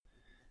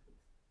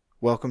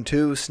Welcome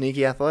to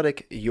Sneaky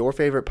Athletic, your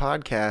favorite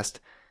podcast.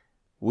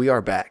 We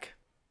are back.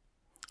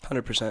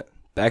 100%.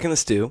 Back in the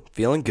stew,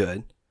 feeling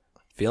good,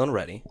 feeling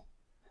ready.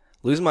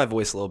 Losing my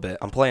voice a little bit.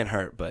 I'm playing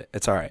hurt, but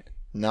it's all right.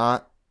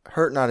 Not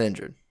hurt, not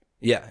injured.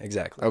 Yeah,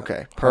 exactly.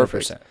 Okay,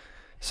 perfect. 100%.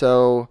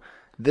 So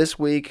this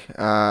week,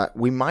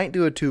 we might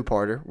do a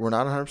two-parter. We're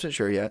not 100%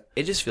 sure yet.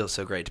 It just feels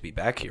so great to be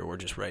back here. We're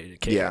just ready to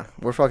kick. Yeah,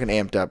 we're fucking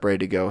amped up, ready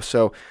to go.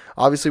 So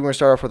obviously we're going to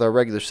start off with our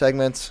regular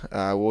segments.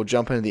 We'll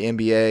jump into the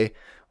NBA.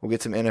 We'll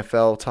get some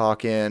NFL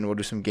talk in. We'll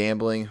do some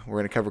gambling. We're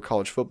going to cover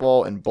college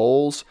football and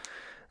bowls.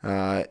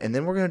 And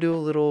then we're going to do a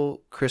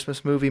little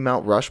Christmas movie,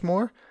 Mount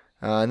Rushmore.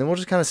 And then we'll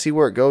just kind of see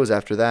where it goes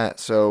after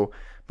that.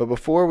 But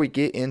before we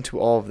get into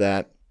all of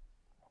that,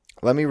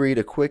 let me read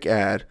a quick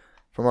ad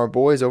from our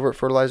boys over at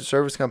Fertilizer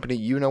Service Company.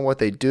 You know what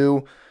they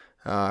do.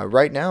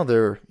 Right now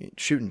they're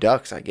shooting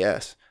ducks, I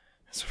guess.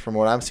 So from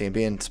what I'm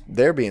seeing,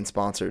 they're being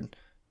sponsored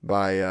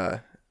by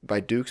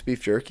Duke's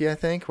Beef Jerky, I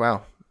think.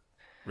 Wow.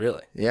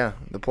 Really? Yeah,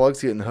 the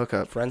plug's getting the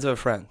hookup. Friends of a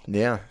friend.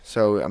 Yeah,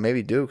 so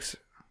maybe Duke's,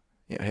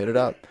 hit it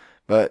up.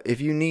 But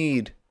if you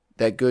need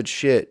that good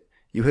shit,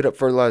 you hit up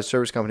Fertilizer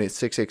Service Company at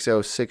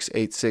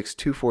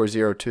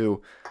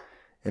 660-686-2402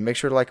 and make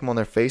sure to like them on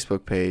their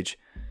Facebook page.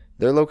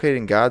 They're located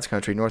in God's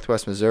Country,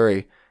 Northwest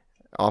Missouri,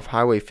 off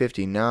Highway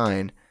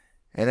 59.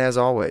 And as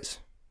always,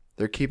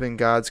 they're keeping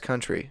God's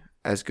country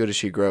as good as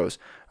she grows.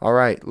 All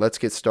right, let's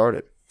get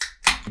started.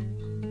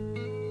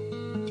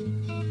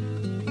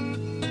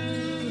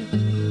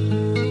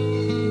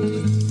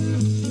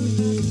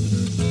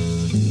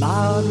 My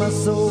heart, my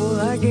soul,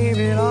 I gave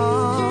it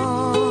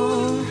all.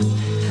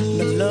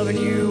 But loving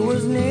you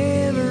was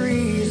never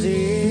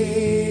easy.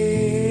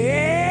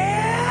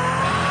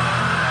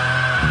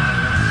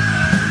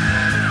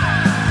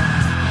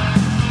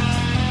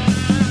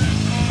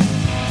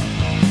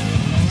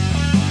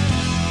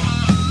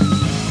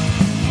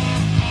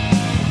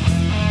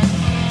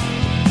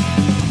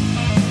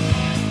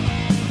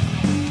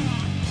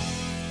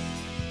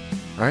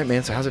 All right,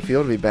 man, so how's it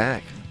feel to be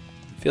back?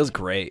 Feels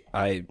great.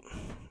 I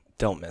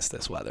don't miss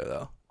this weather,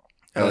 though.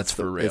 That's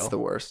for real. It's the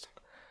worst.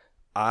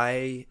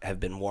 I have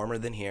been warmer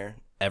than here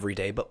every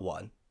day but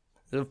one.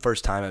 This is the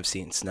first time I've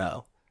seen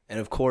snow. And,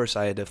 of course,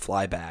 I had to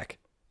fly back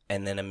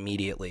and then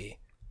immediately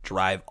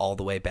drive all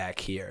the way back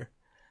here.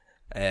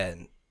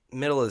 And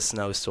middle of the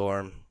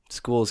snowstorm,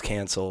 school's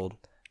canceled,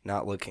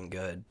 not looking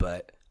good.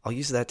 But I'll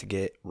use that to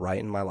get right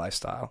in my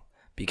lifestyle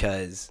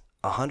because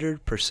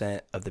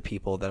 100% of the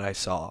people that I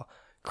saw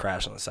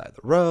crash on the side of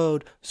the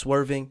road,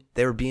 swerving,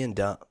 they were being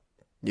dumb.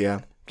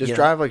 Yeah. Just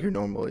drive like you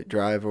normally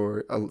drive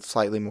or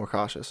slightly more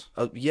cautious.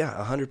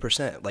 Yeah,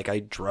 100%. Like I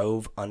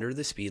drove under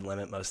the speed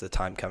limit most of the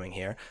time coming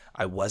here.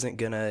 I wasn't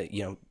going to,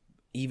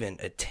 even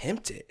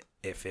attempt it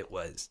if it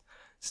was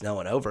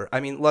snowing over.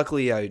 I mean,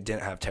 luckily I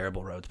didn't have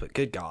terrible roads, but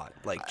good God,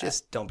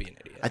 just don't be an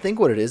idiot. I think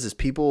what it is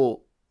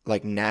people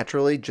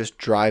naturally just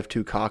drive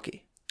too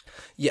cocky.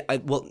 Yeah,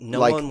 no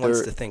one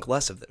wants to think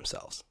less of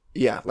themselves.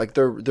 Yeah,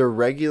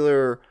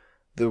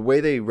 the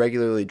way they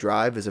regularly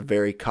drive is a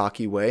very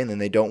cocky way, and then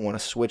they don't want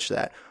to switch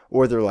that.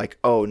 Or they're like,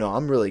 oh, no,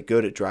 I'm really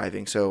good at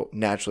driving, so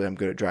naturally I'm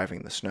good at driving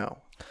in the snow.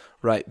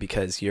 Right,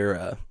 because you're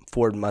a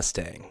Ford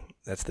Mustang.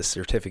 That's the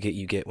certificate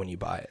you get when you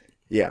buy it.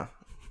 Yeah,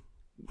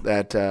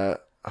 that Hyundai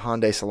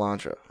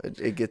Elantra.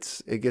 It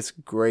gets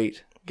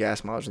great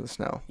gas mileage in the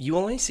snow. You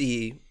only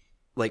see,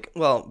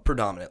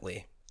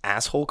 predominantly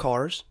asshole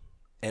cars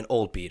and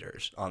old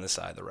beaters on the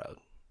side of the road,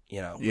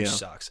 which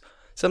sucks.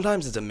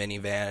 Sometimes it's a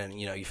minivan and,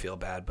 you feel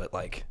bad, but,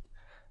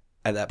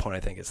 at that point,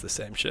 I think it's the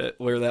same shit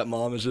where that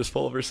mom is just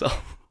full of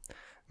herself.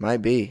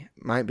 Might be.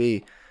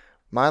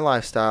 My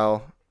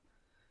lifestyle,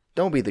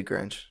 don't be the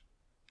Grinch.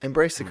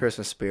 Embrace the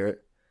Christmas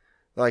spirit.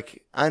 I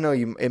know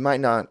it might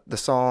not, the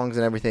songs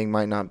and everything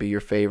might not be your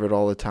favorite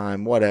all the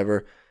time,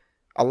 whatever.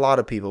 A lot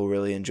of people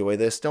really enjoy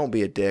this. Don't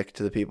be a dick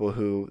to the people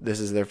who this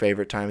is their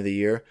favorite time of the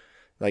year.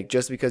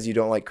 Just because you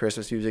don't like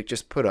Christmas music,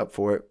 just put up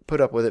for it. Put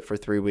up with it for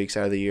 3 weeks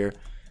out of the year.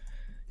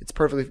 It's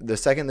perfectly, the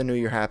second the new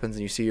year happens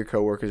and you see your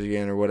coworkers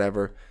again or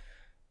whatever,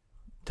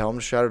 tell them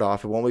to shut it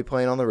off. It won't be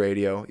playing on the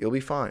radio. You'll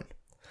be fine.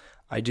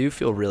 I do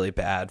feel really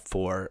bad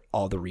for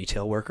all the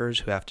retail workers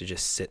who have to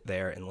just sit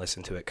there and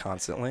listen to it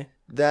constantly.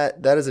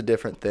 That is a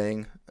different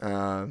thing.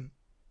 I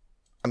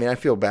I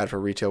feel bad for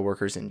retail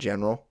workers in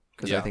general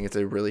because I think it's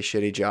a really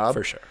shitty job.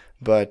 For sure.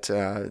 But,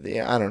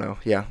 I don't know.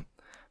 Yeah.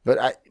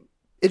 But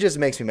it just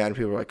makes me mad when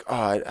people are like,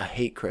 oh, I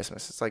hate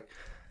Christmas. It's like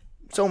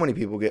so many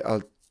people get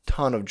a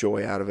ton of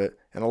joy out of it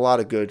and a lot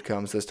of good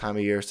comes this time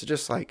of year. So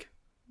just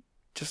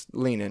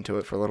lean into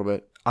it for a little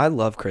bit. I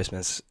love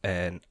Christmas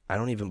and I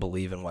don't even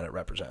believe in what it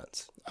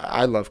represents.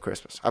 I love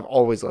Christmas. I've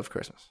always loved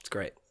Christmas. It's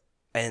great.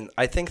 And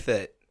I think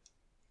that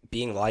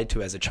being lied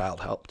to as a child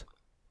helped.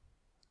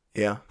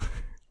 Yeah.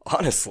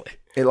 Honestly.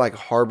 It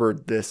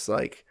harbored this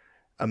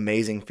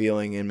amazing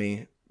feeling in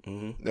me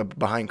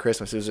behind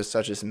Christmas. It was just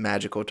such a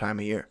magical time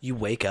of year. You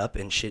wake up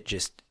and shit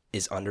just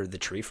is under the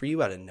tree for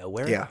you out of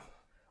nowhere. Yeah.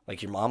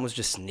 Like your mom was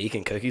just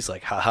sneaking cookies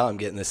like, haha, I'm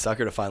getting this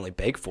sucker to finally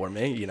bake for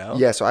me,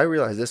 Yeah, so I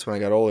realized this when I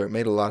got older. It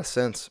made a lot of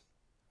sense.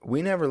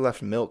 We never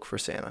left milk for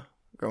Santa.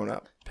 growing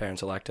up.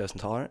 Parents are lactose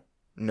intolerant?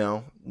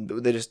 No,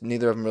 they just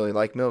neither of them really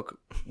like milk.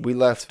 We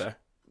left Fair.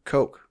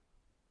 Coke.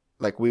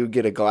 Like we would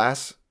get a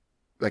glass,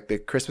 like the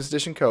Christmas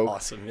edition Coke,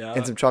 Awesome, yeah.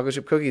 and some chocolate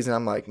chip cookies, and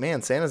I'm like,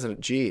 man, Santa's a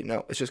G.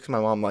 No, it's just because my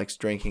mom likes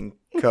drinking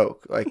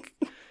Coke. Like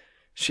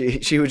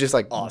she would just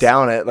like Awesome.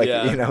 down it, like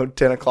Yeah.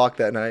 10 o'clock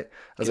that night.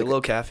 I was Get a like,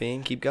 little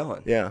caffeine, keep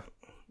going. yeah.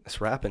 It's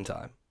rapping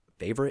time.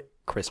 Favorite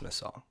Christmas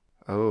song?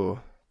 Oh,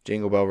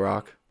 Jingle Bell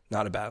Rock.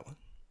 Not a bad one.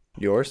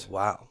 Yours?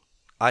 Wow.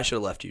 I should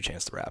have left you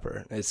Chance the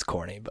Rapper. It's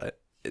corny, but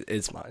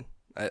it's mine.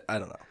 I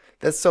don't know.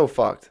 That's so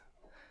fucked.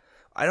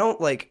 I don't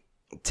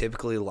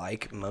typically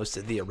like most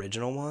of the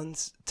original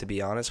ones, to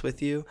be honest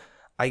with you.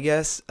 I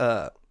guess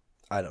I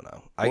don't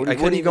know. I What are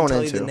couldn't you even going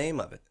tell you into? the name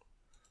of it.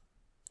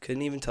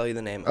 Couldn't even tell you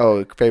the name of it.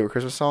 Oh, favorite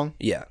Christmas song?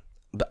 Yeah.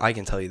 But I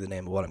can tell you the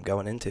name of what I'm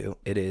going into.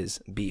 It is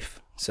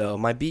beef. So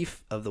my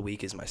beef of the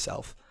week is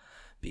myself,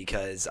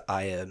 because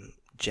I am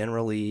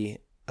generally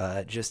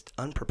just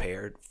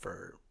unprepared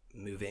for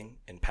moving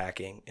and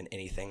packing and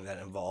anything that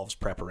involves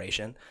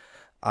preparation.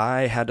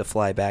 I had to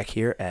fly back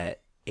here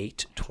at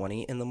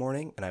 8:20 in the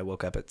morning, and I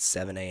woke up at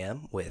 7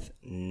 a.m. with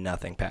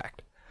nothing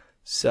packed.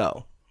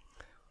 So,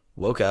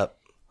 woke up,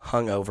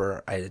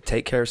 hungover. I had to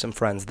take care of some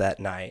friends that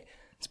night,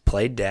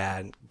 played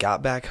dad,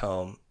 got back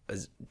home,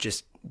 was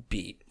just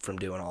beat from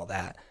doing all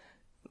that,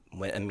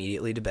 went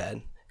immediately to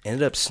bed,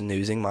 ended up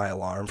snoozing my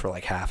alarm for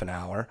like half an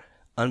hour,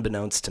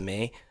 unbeknownst to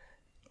me.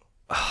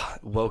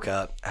 Woke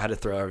up, had to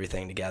throw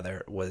everything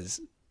together, was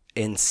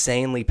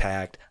insanely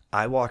packed.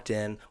 I walked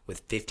in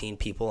with 15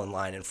 people in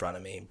line in front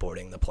of me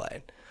boarding the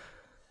plane.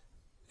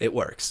 It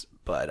works,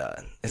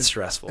 but it's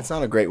stressful. It's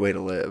not a great way to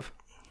live.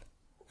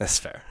 That's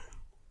fair.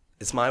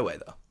 It's my way,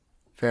 though.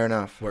 Fair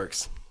enough.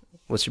 Works.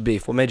 What's your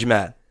beef? What made you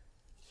mad?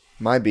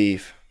 My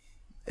beef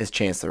is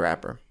Chance the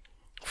Rapper.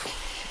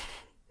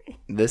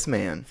 This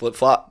man,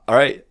 Flip-flop. All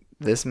right.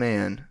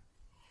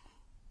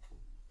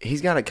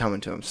 he's got it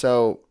coming to him.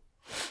 So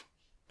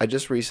I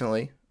just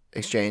recently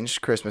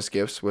exchanged Christmas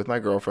gifts with my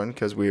girlfriend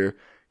because we're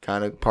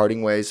kind of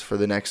parting ways for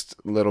the next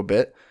little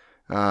bit.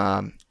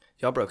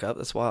 Y'all broke up?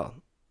 That's wild.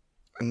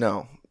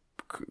 No,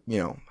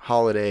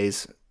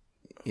 holidays,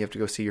 you have to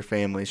go see your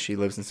family. She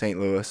lives in St.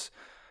 Louis.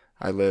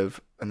 I live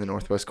in the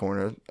northwest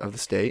corner of the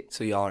state.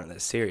 So y'all aren't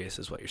that serious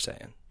is what you're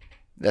saying.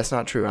 That's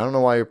not true. I don't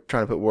know why you're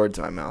trying to put words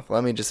in my mouth.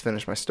 Let me just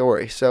finish my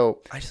story.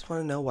 So I just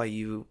want to know why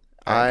you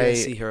aren't going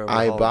to see her over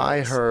I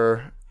buy holidays.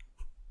 her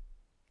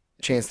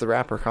Chance the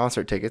Rapper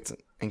concert tickets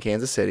in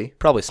Kansas City,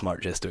 Probably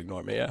smart just to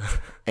ignore me, yeah.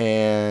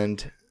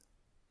 and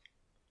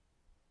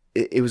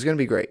it was going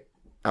to be great.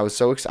 I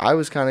was I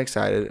was kind of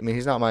excited. I mean,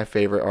 he's not my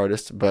favorite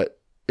artist, but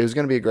it was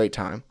going to be a great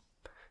time.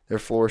 There are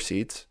floor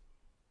seats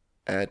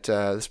at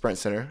the Sprint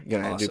Center.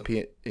 Going to Awesome.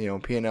 do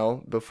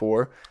P&L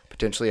before,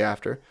 potentially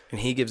after.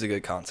 And he gives a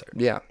good concert.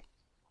 Yeah.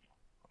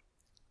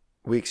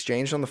 We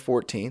exchanged on the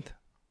 14th.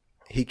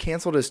 He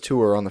canceled his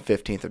tour on the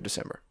 15th of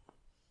December.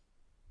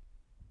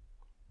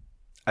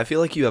 I feel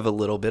like you have a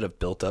little bit of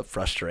built-up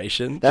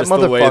frustration. That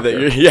just the way that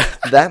motherfucker.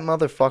 you're, That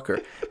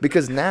motherfucker.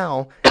 Because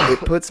now it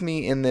puts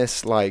me in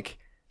this,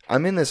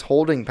 I'm in this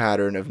holding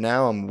pattern of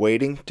now I'm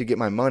waiting to get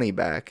my money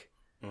back.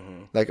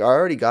 Mm-hmm. Like, I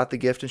already got the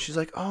gift, and she's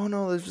like, oh,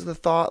 no, this was the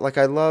thought. Like,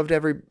 I loved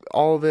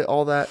all of it,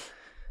 all that.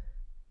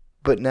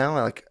 But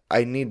now,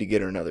 I need to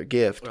get her another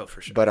gift. Oh,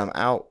 for sure. But I'm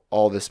out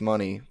all this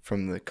money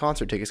from the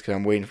concert tickets because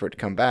I'm waiting for it to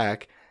come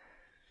back.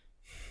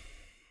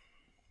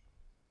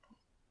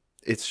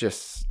 It's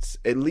just,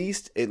 at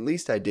least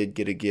I did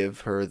get to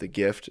give her the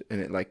gift,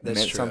 and it, That's meant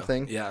true.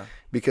 something. Yeah.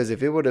 Because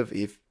if I would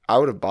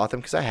have bought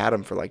them, because I had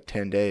them for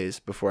 10 days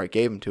before I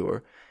gave them to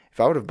her. If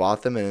I would have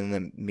bought them and in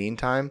the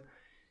meantime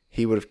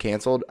he would have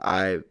canceled,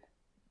 I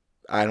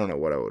don't know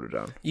what I would have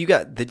done. You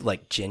got the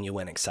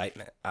genuine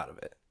excitement out of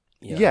it.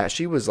 You know? Yeah,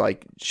 she was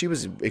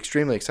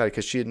extremely excited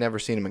because she had never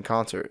seen him in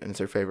concert, and it's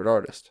her favorite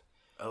artist.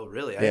 Oh,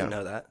 really? I Yeah. didn't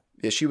know that.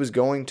 Yeah, she was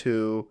going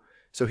to.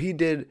 So he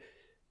did.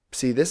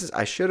 See,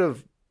 I should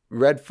have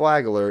red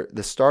flag alert.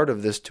 The start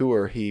of this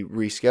tour, he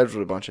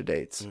rescheduled a bunch of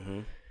dates,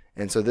 Mm-hmm.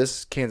 and so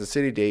this Kansas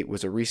City date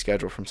was a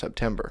reschedule from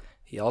September.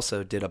 He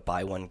also did a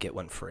buy one, get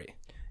one free.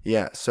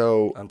 Yeah,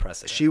 so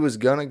Unprecedented. she was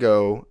gonna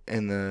go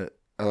in the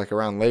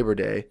around Labor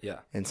Day Yeah.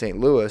 in St.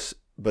 Louis,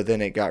 but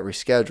then it got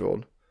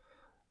rescheduled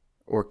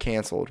or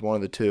canceled, one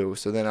of the two.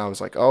 So then I was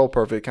like, oh,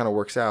 perfect. It kind of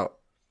works out.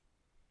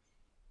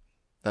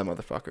 That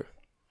motherfucker.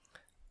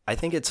 I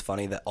think it's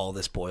funny that all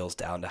this boils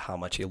down to how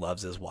much he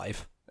loves his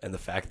wife and the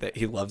fact that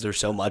he loves her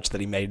so much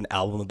that he made an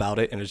album about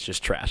it and it's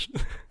just trash.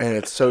 And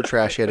it's so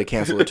trash he had to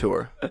cancel the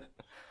tour.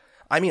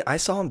 I mean, I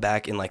saw him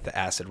back in the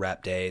acid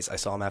rap days. I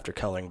saw him after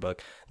Coloring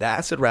Book. The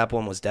acid rap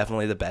one was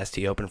definitely the best.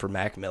 He opened for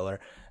Mac Miller,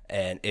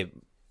 and it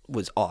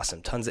was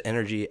awesome. Tons of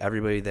energy.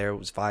 Everybody there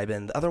was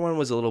vibing. The other one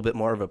was a little bit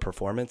more of a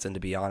performance, and to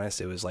be honest,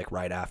 it was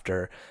right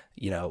after,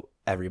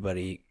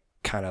 everybody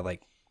kind of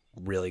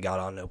really got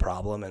on No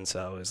Problem, and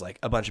so it was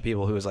a bunch of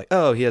people who was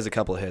oh, he has a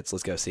couple of hits,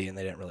 let's go see, and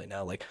they didn't really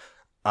know.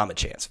 I'm a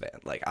Chance fan.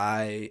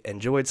 I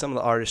enjoyed some of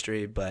the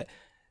artistry, but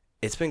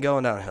it's been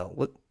going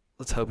downhill.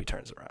 Let's hope he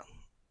turns around.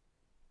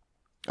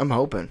 I'm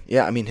hoping.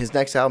 Yeah, I mean, his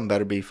next album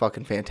better be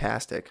fucking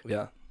fantastic.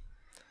 Yeah.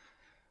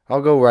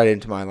 I'll go right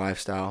into my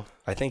lifestyle.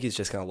 I think he's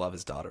just going to love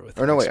his daughter with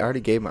Or no, next wait, I one.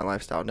 already gave my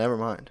lifestyle. Never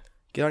mind.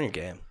 Get on your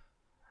game.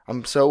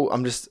 I'm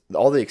just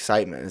all the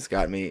excitement has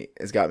got me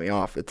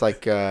off. It's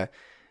like a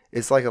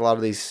lot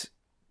of these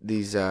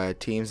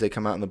teams, they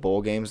come out in the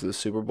bowl games of the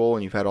Super Bowl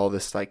and you've had all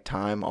this like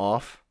time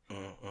off,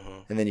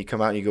 and then you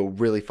come out and you go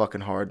really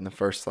fucking hard in the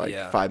first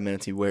 5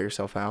 minutes, you wear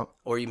yourself out.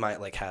 Or you might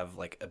like have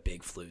like a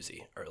big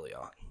floozy early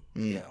on.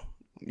 You know,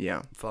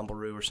 Yeah.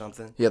 fumbleroo or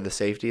something. Yeah, the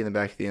safety in the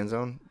back of the end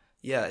zone.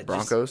 Yeah, it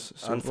Broncos, just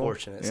Super Bowl.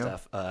 unfortunate Yeah.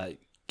 stuff.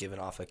 Giving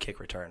off a kick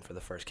return for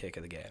the first kick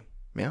of the game.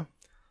 Yeah.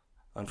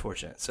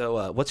 Unfortunate.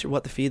 So, what's your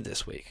what the feed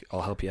this week?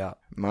 I'll help you out.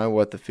 My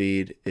what the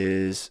feed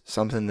is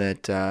something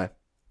that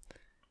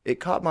it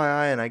caught my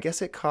eye, and I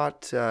guess it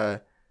caught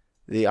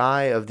the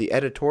eye of the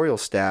editorial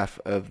staff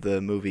of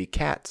the movie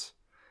Cats,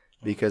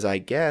 because I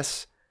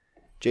guess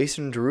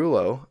Jason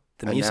Derulo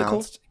The musical?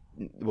 announced-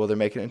 well, they're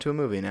making it into a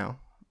movie now.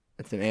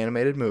 It's an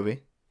animated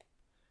movie.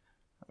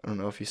 I don't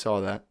know if you saw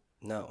that.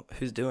 No,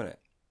 who's doing it?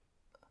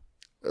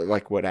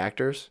 Like what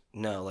actors?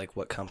 No, like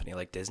what company?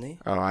 Like Disney?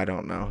 Oh, I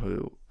don't know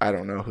who. I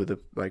don't know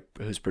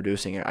who's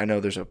producing it. I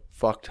know there's a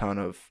fuck ton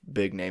of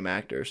big name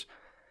actors.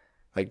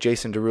 Like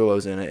Jason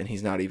Derulo's in it, and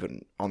he's not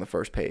even on the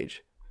first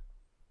page.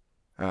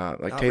 Like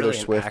Not Taylor really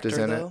an Swift is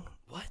actor, in though? it.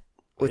 What?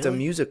 Well, it's a Really?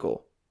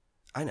 musical,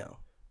 I know.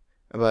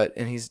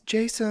 and he's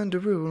Jason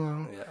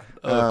Derulo. Yeah.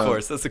 Oh, of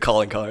course, that's the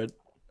calling card.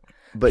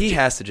 But He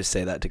has to just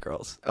say that to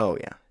girls. oh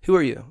yeah, Who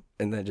are you?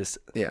 And then just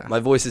Yeah. My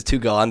voice is too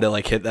gone to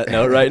like hit that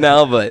note right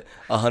now, but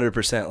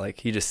 100% like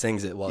he just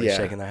sings it while he's Yeah.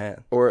 shaking their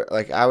hand. or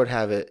like I would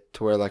have it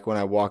to where like when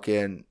I walk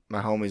in,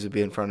 my homies would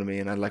be in front of me,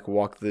 and I'd like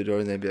walk through the door,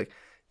 and they'd be like,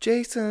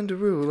 Jason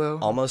Derulo.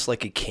 Almost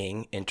like a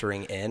king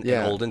entering in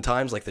Yeah. olden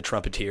times, like the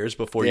trumpeteers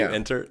before Yeah, you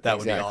enter. That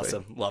would be exactly.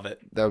 awesome. Love it.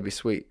 That would be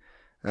sweet.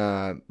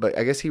 But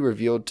I guess he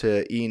revealed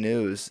to E!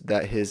 News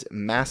that his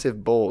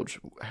massive bulge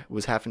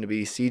was having to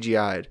be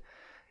CGI'd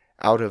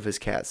out of his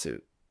cat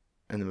suit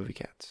in the movie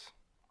Cats.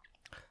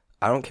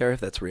 I don't care if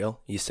that's real.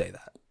 You say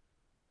that.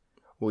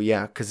 Well,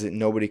 yeah, because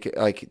nobody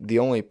like the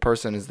only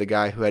person is the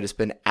guy who had to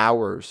spend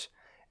hours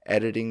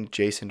editing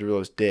Jason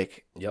Derulo's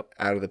dick Yep.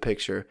 out of the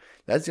picture.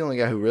 That's the only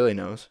guy who really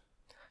knows.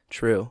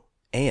 True.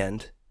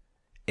 And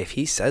if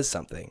he says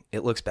something,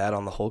 it looks bad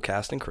on the whole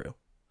cast and crew.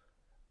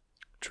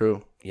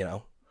 True. You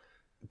know,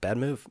 bad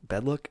move,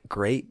 bad look,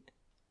 great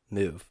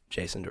move,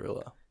 Jason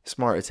Derulo.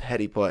 Smart. It's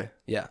heady play.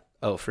 Yeah.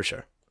 Oh, for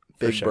sure.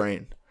 For Big sure.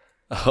 brain.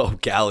 Oh,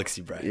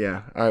 galaxy brain.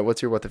 Yeah. All right.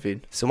 What's your what the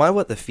feed? So my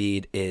what the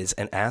feed is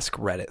an Ask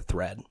Reddit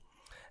thread.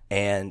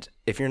 And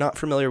if you're not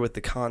familiar with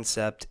the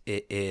concept,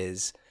 it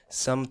is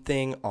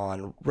something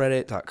on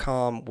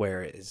reddit.com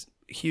where it is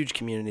a huge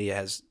community. It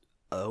has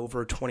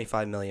over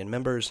 25 million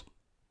members.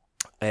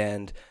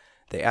 And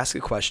they ask a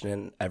question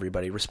and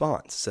everybody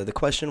responds. So the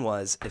question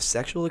was, if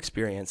sexual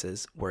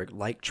experiences were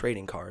like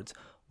trading cards,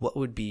 what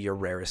would be your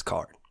rarest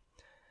card?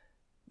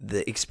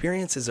 The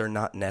experiences are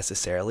not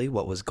necessarily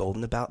what was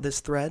golden about this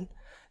thread.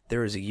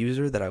 There is a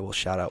user that I will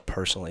shout out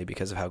personally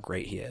because of how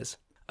great he is.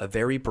 A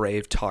very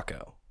brave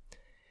taco.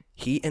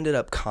 He ended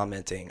up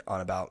commenting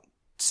on about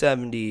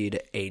 70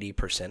 to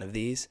 80% of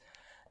these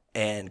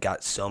and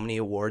got so many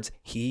awards.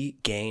 He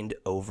gained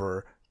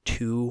over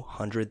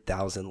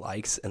 200,000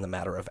 likes in the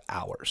matter of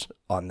hours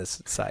on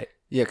this site.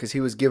 Yeah, because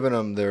he was giving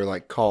them their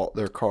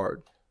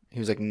card. He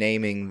was like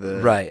naming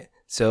the Right.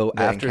 So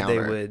the after they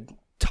encounter. would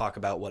talk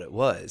about what it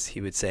was,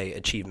 he would say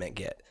achievement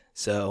get.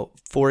 So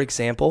for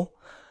example,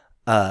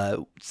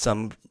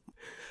 some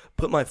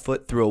put my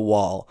foot through a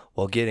wall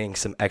while getting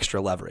some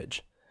extra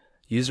leverage.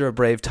 User a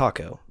brave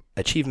taco.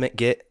 Achievement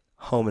get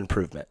home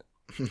improvement.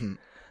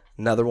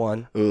 Another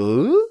one.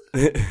 Ooh?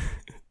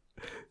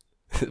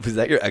 Was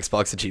that your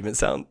Xbox achievement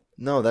sound?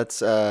 No, that's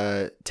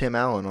Tim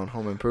Allen on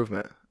Home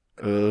Improvement.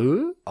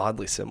 Ooh?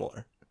 Oddly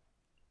similar.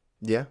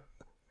 Yeah.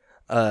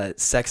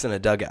 Sex in a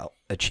dugout.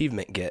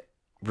 Achievement get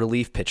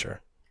relief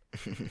pitcher.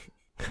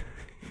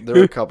 There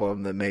were a couple of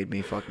them that made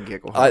me fucking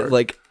giggle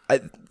hard.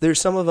 There's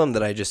some of them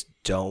that I just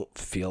don't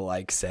feel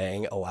like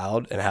saying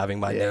aloud and having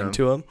my Yeah. name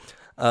to them.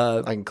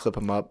 I can clip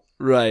them up.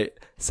 Right.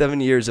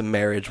 7 years of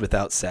marriage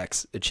without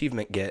sex.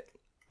 Achievement get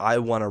I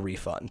want a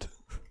refund.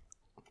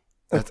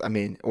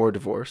 Or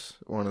divorce.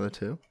 One of the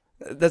two.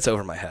 That's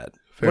over my head.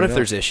 Fair What if enough.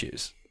 there's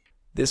issues?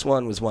 This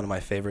one was one of my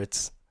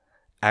favorites.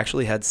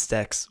 Actually had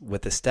sex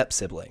with a step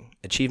sibling.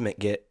 Achievement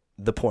get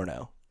the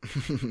porno.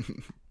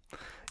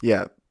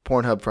 Yeah.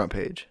 Pornhub front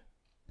page.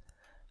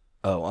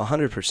 Oh,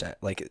 100%.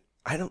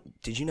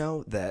 Did you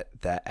know that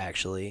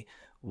actually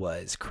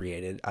was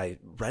created? I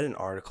read an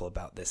article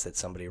about this that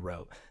somebody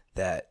wrote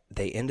that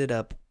they ended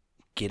up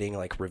getting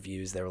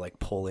reviews. They were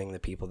polling the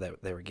people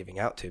that they were giving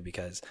out to,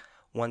 because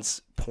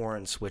once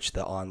porn switched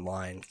the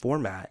online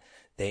format,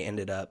 they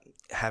ended up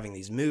having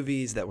these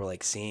movies that were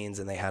scenes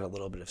and they had a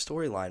little bit of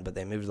storyline, but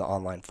they moved to the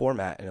online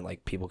format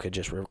and people could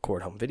just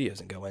record home videos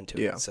and go into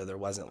Yeah. it. So there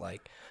wasn't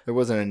There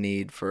wasn't a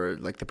need for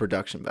the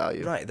production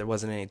value. Right. There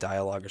wasn't any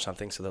dialogue or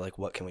something. So they're like,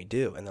 what can we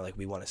do? And they're like,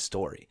 we want a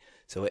story.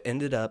 So it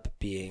ended up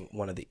being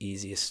one of the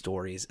easiest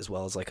stories as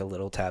well as like a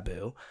little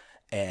taboo.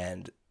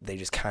 And they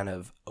just kind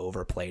of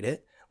overplayed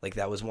it. Like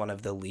that was one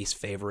of the least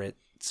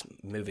favorites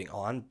moving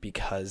on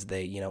because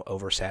they,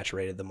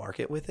 oversaturated the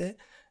market with it.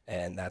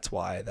 And that's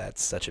why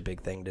that's such a big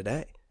thing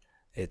today.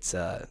 It's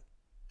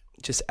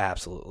just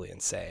absolutely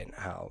insane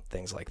how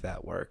things like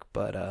that work.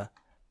 But,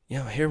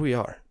 here we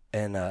are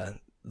in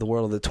the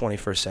world of the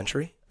 21st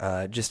century.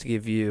 Just to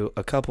give you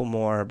a couple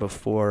more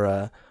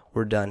before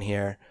we're done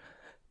here.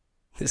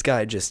 This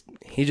guy just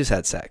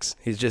had sex.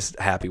 He's just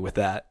happy with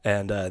that.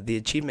 And the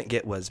achievement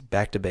get was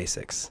back to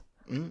basics.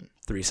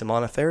 Threesome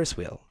on a Ferris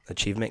wheel.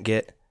 Achievement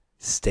get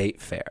state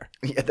fair.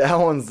 Yeah, that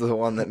one's the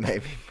one that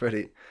made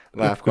me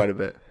laugh quite a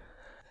bit.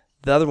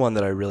 The other one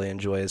that I really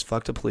enjoy is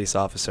fucked a police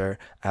officer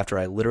after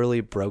I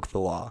literally broke the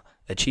law.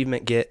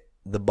 Achievement get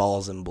the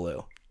balls in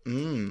blue.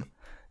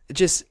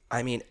 Just,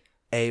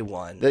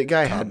 A1. That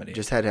guy comedy.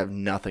 had to have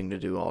nothing to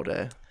do all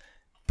day.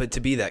 But to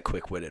be that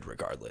quick-witted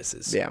regardless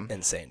is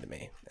insane to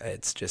me.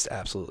 It's just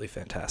absolutely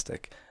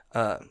fantastic.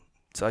 So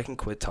I can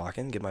quit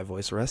talking, give my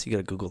voice a rest. You got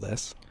to Google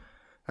this.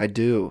 I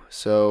do.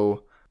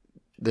 So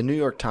the New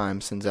York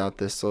Times sends out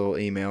this little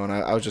email, and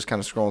I was just kind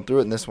of scrolling through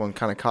it, and this one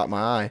kind of caught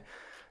my eye.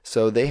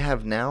 So they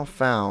have now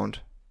found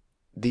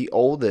the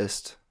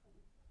oldest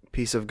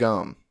piece of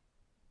gum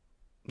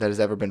that has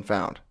ever been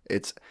found.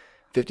 It's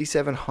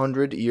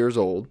 5,700 years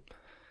old.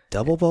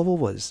 Double Bubble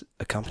was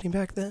a company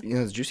back then?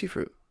 It's Juicy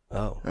Fruit.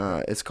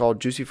 Oh. It's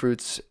called Juicy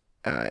Fruit's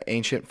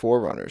Ancient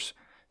Forerunners.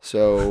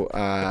 So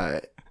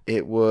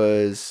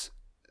it's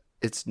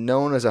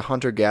known as a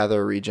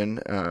hunter-gatherer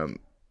region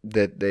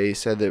that they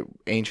said that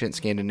ancient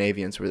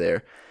Scandinavians were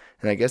there.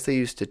 And I guess they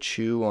used to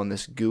chew on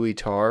this gooey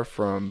tar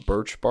from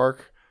birch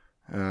bark.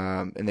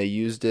 And they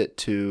used it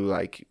to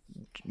like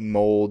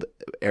mold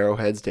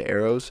arrowheads to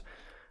arrows.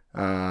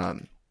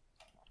 But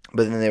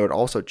then they would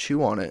also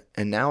chew on it.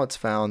 And now it's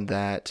found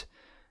that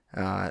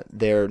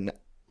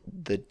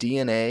the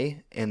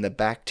DNA and the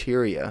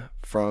bacteria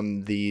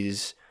from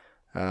these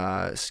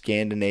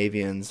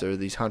Scandinavians or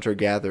these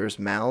hunter-gatherers'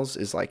 mouths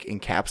is like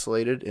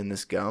encapsulated in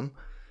this gum.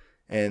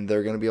 And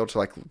they're going to be able to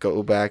like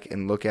go back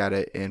and look at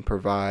it and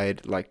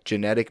provide like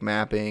genetic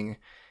mapping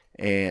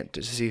and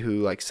to see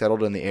who like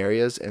settled in the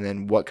areas and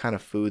then what kind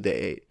of food they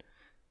ate.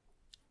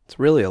 It's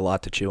really a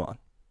lot to chew on.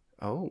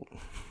 Oh,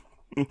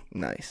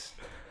 nice.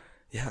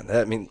 Yeah,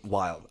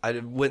 wild. I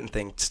wouldn't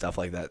think stuff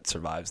like that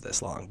survives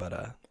this long,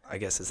 but I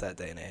guess it's that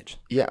day and age.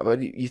 Yeah,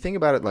 but you think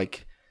about it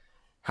like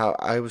how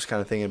I was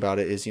kind of thinking about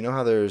it is,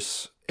 how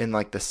there's in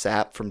like the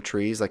sap from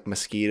trees, like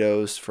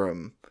mosquitoes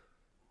from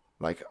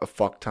like a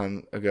fuck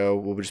ton ago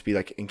will just be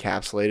like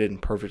encapsulated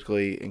and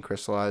perfectly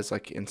crystallized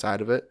like inside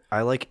of it.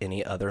 I, like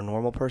any other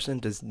normal person,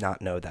 does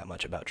not know that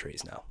much about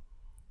trees now.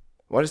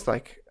 What is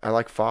I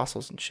like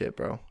fossils and shit,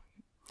 bro.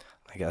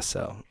 I guess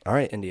so. All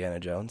right, Indiana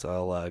Jones,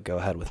 I'll go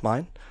ahead with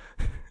mine.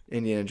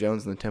 Indiana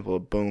Jones and the Temple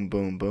of Boom,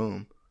 Boom,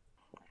 Boom.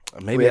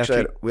 Maybe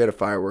we had a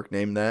firework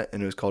named that,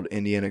 and it was called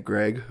Indiana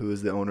Greg, who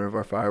is the owner of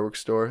our fireworks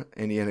store.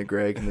 Indiana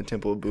Greg and the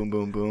Temple of Boom,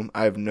 Boom, Boom.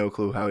 I have no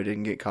clue how he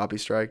didn't get copy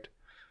striked.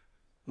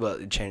 Well,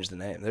 it changed the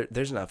name.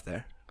 There's enough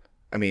there.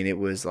 It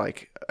was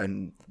like a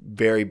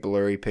very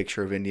blurry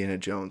picture of Indiana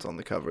Jones on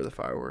the cover of the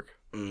firework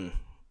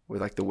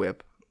with like the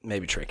whip.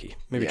 Maybe tricky.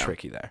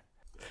 Tricky there.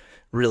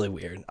 Really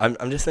weird.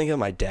 I'm just thinking of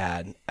my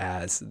dad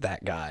as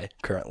that guy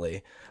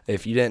currently.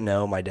 If you didn't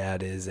know, my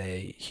dad is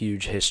a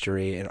huge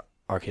history and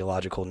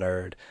archaeological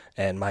nerd,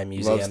 and my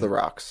museum loves the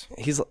rocks.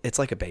 It's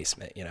like a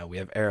basement. We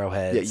have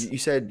arrowheads. Yeah, you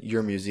said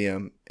your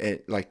museum.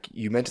 Like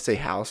you meant to say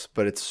house,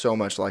 but it's so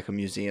much like a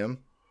museum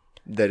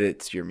that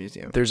it's your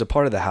museum. There's a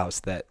part of the house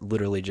that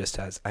literally just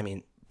has,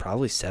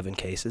 probably 7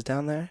 cases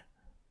down there.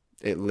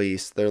 At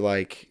least they're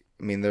like,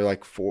 they're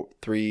like 4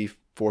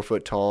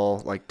 foot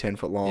tall, like 10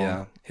 foot long.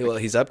 Yeah. Well,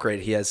 he's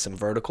upgraded. He has some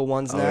vertical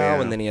ones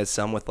now, and then he has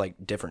some with like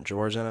different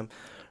drawers in them.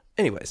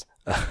 Anyways,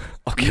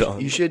 I'll get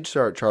on. You should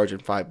start charging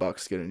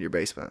 $5 to get into your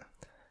basement.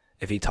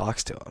 If he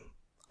talks to him.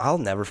 I'll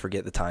never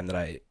forget the time that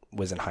I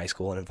was in high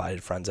school and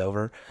invited friends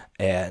over,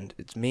 and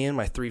it's me and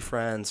my 3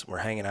 friends. We're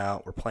hanging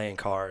out. We're playing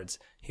cards.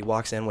 He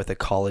walks in with a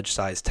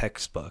college-sized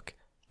textbook,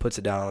 puts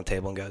it down on the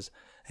table, and goes,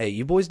 "Hey,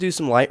 you boys do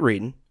some light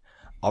reading.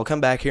 I'll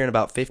come back here in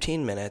about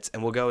 15 minutes,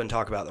 and we'll go and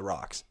talk about the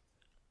rocks."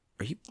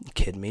 Are you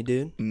kidding me,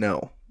 dude?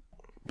 No.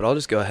 But I'll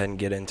just go ahead and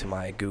get into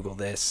my Google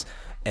this.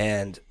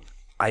 And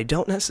I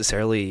don't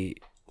necessarily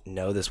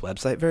know this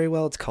website very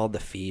well. It's called The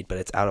Feed, but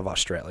it's out of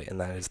Australia,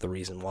 and that is the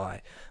reason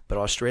why. But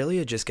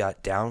Australia just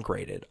got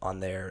downgraded on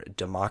their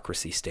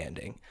democracy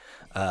standing,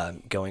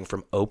 going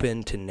from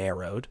open to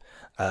narrowed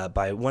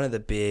by one of the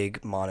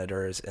big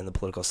monitors in the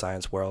political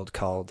science world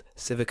called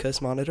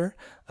Civicus Monitor,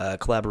 a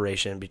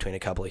collaboration between a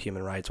couple of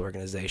human rights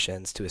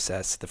organizations to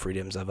assess the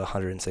freedoms of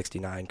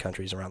 169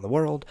 countries around the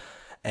world.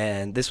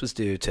 And this was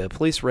due to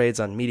police raids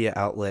on media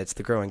outlets,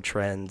 the growing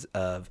trend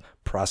of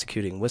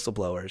prosecuting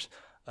whistleblowers.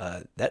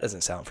 That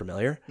doesn't sound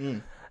familiar.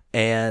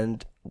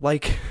 And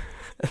like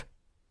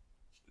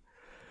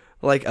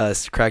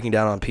us cracking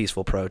down on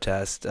peaceful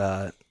protest,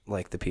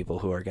 like the people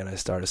who are going to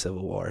start a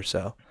civil war.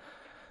 So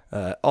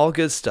All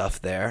good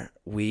stuff there.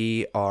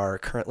 We are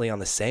currently on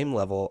the same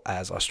level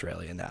as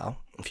Australia now.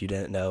 If you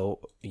didn't know,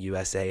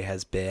 USA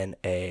has been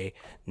a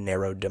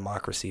narrow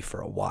democracy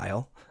for a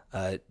while.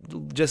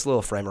 Just a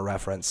little frame of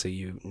reference so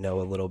you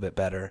know a little bit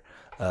better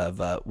of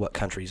what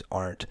countries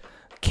aren't.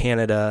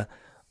 Canada,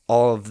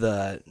 all of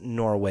the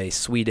Norway,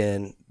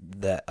 Sweden,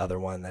 the other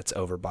one that's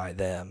over by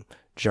them,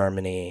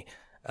 Germany,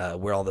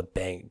 where all the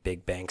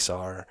big banks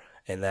are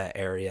in that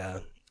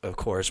area. Of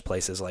course,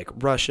 places like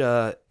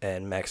Russia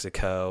and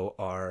Mexico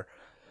are,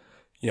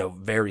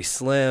 very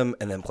slim,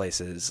 and then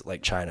places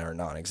like China are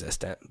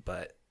non-existent.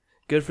 But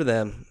good for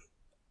them,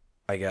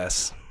 I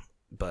guess.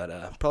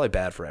 But probably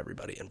bad for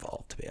everybody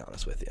involved, to be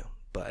honest with you.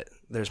 But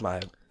there's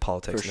my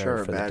politics For nerd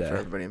sure, for the bad day. for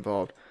everybody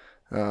involved.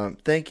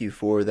 Thank you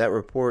for that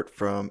report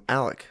from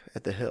Alec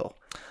at the Hill.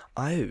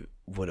 I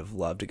would have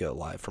loved to go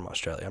live from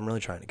Australia. I'm really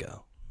trying to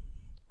go.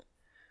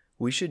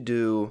 We should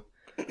do,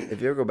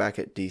 if you ever go back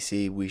at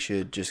DC, we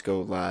should just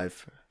go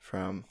live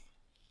from,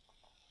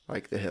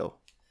 the Hill.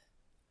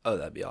 Oh,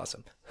 that'd be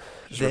awesome.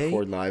 Just They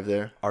record live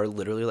there. are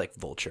literally like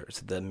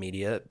vultures, the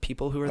media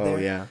people who are Oh, there.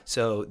 yeah.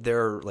 So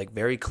there are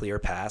very clear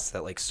paths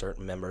that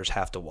certain members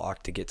have to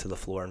walk to get to the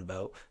floor and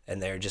vote,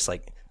 and they're just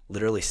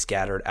literally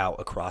scattered out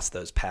across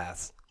those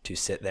paths to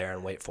sit there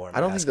and wait for them. I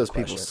don't think those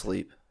questions. people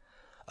sleep.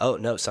 Oh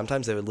no!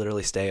 Sometimes they would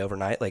literally stay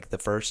overnight, the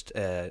first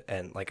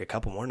and a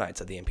couple more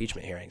nights of the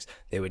impeachment hearings.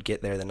 They would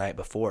get there the night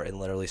before and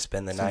literally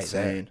spend the night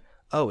there. Insane.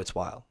 Oh, it's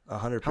wild.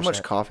 100%. How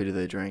much coffee do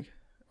they drink?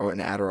 Or an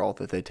Adderall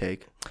that they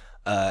take?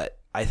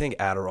 I think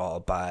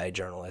Adderall by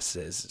journalists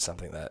is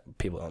something that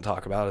people don't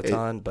talk about a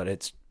ton, but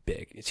it's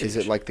big. It's huge. Is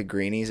it like the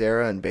Greenies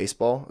era in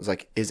baseball? It's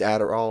is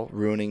Adderall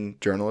ruining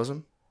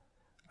journalism?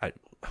 I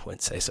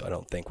wouldn't say so. I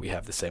don't think we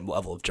have the same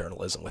level of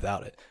journalism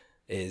without it.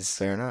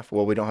 Fair enough.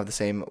 Well, we don't have the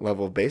same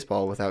level of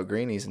baseball without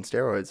greenies and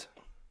steroids.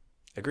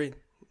 Agreed.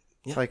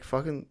 It's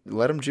fucking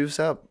let them juice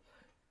up.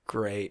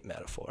 Great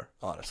metaphor,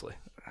 honestly.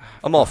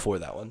 I'm all for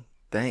that one.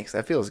 Thanks.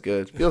 That feels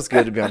good. Feels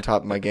good to be on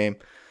top of my game.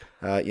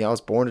 I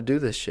was born to do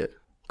this shit.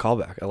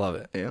 Callback. I love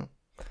it. Yeah.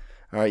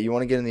 All right. You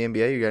want to get in the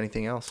NBA? You got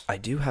anything else? I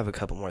do have a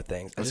couple more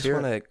things. Let's I just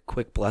hear want to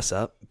quick bless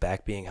up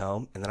back being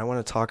home, and then I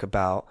want to talk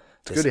about.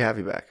 It's good to have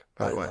you back,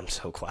 by the way. I'm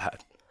so glad.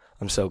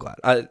 I'm so glad.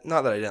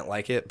 Not that I didn't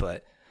like it,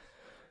 but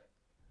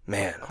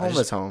man, Home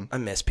is home. I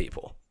miss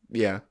people.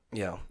 Yeah.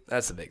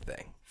 That's the big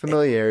thing.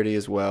 Familiarity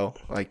as well.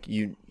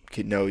 You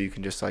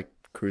can just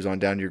cruise on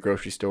down to your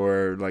grocery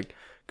store or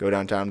go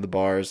downtown to the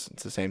bars.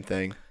 It's the same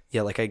thing.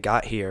 Yeah, I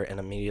got here and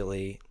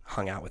immediately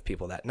hung out with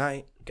people that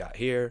night. Got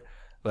here,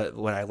 but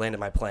when I landed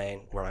my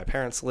plane where my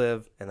parents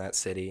live in that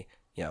city,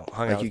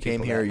 hung out with You came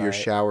people here, that your night.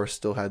 shower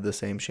still had the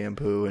same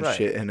shampoo and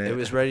shit in it. It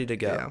was ready to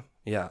go.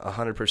 Yeah,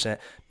 100%.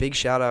 Big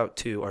shout out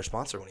to our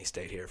sponsor when he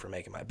stayed here for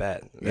making my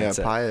bed.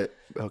 Pyatt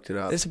hooked it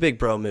up. It's a big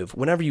bro move.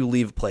 Whenever you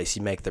leave a place,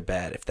 you make their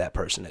bed if that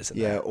person isn't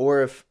Yeah, there.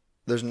 or if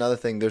there's another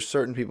thing, there's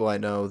certain people I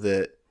know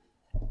that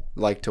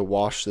like to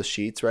wash the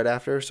sheets right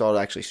after, so I'll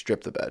actually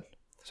strip the bed.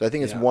 So I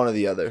think it's one or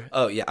the other.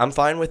 Oh, yeah. I'm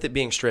fine with it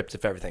being stripped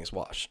if everything's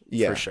washed.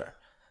 Yeah. For sure.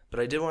 But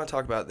I did want to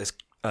talk about this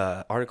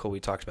article we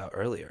talked about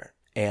earlier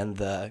and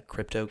the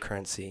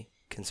cryptocurrency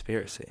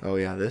conspiracy. Oh,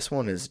 yeah, this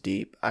one is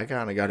deep. I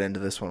kind of got into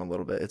this one a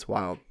little bit. It's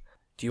wild.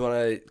 Do you want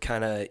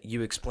to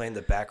you explain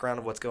the background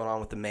of what's going on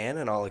with the man,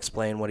 and I'll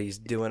explain what he's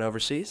doing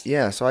overseas?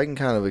 Yeah, so I can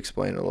kind of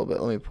explain it a little bit.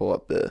 Let me pull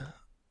up the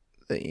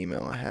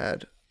email I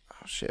had.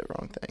 Oh, shit,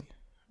 wrong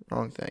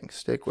thing.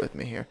 Stick with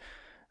me here.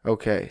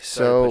 Okay,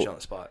 Sorry to put you so on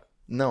the spot.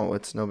 no,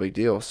 it's no big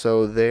deal.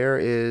 So there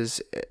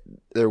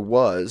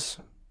was,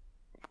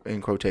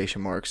 in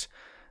quotation marks,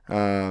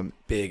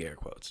 Big air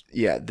quotes.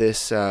 yeah,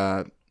 this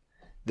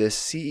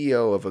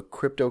CEO of a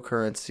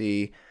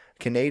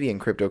Canadian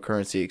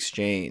cryptocurrency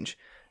exchange.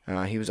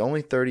 He was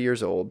only 30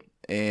 years old,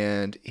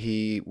 and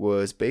he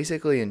was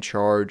basically in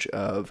charge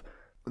of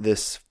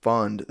this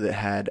fund that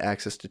had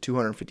access to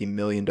 $250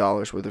 million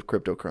worth of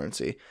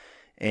cryptocurrency.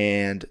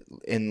 And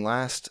in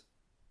last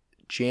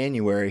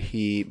January,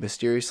 he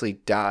mysteriously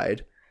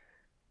died,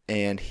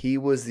 and he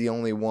was the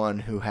only one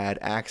who had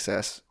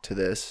access to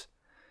this.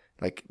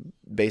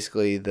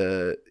 Basically,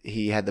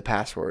 he had the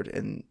password,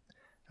 and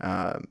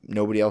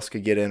nobody else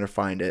could get in or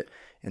find it.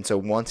 And so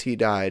once he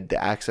died,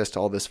 the access to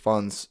all this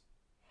funds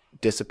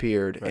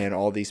disappeared, Right. and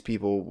all these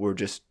people were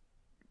just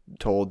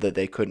told that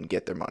they couldn't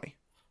get their money.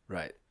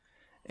 Right.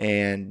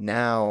 And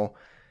now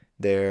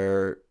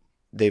they've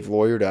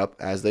lawyered up,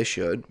 as they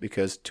should,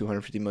 because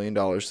 $250 million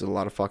is a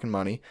lot of fucking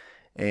money.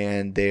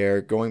 And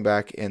they're going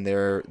back, and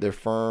their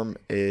firm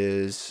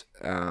is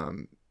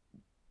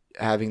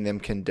having them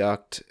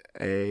conduct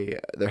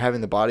they're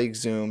having the body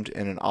exhumed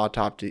and an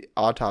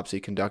autopsy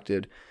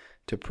conducted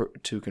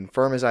to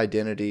confirm his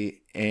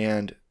identity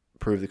and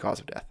prove the cause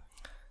of death.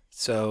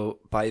 So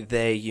by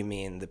they, you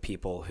mean the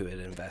people who had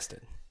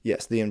invested?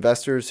 Yes, the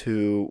investors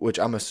which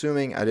I'm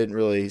assuming, I didn't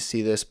really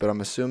see this, but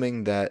I'm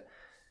assuming that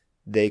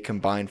they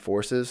combined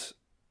forces,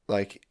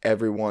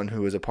 everyone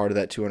who was a part of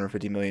that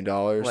 $250 million.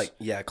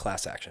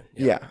 Class action.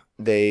 Yeah,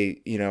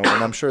 they, and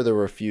I'm sure there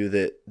were a few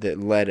that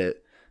led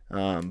it,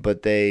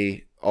 but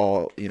they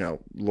all,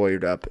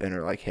 lawyered up and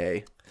are like,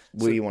 hey,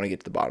 we want to get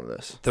to the bottom of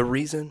this. The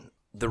reason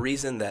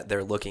that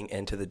they're looking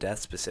into the death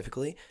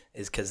specifically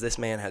is because this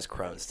man has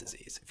Crohn's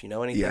disease. If you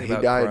know anything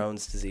about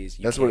Crohn's disease,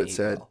 that's what it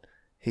said.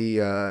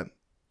 Well.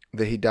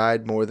 That he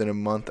died more than a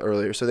month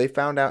earlier. So they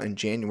found out in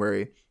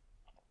January,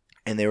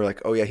 and they were like,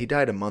 oh yeah, he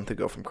died a month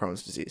ago from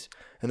Crohn's disease.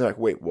 And they're like,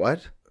 wait,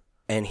 what?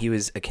 And he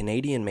was a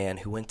Canadian man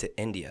who went to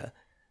India.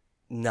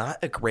 Not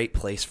a great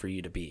place for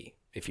you to be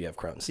if you have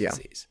Crohn's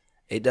disease.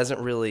 It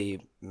doesn't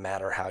really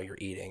matter how you're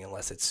eating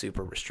unless it's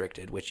super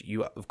restricted, which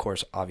you, of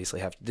course, obviously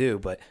have to do,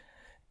 but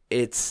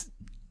it's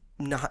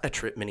not a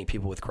trip many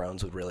people with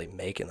Crohn's would really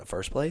make in the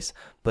first place.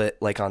 But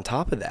like on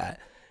top of that,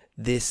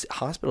 this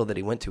hospital that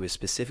he went to is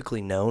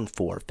specifically known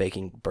for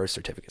faking birth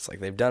certificates. Like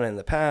they've done it in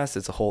the past.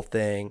 It's a whole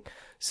thing.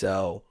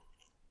 So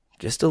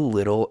just a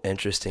little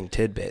interesting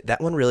tidbit.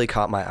 That one really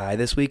caught my eye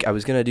this week. I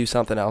was going to do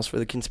something else for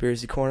the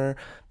Conspiracy Corner,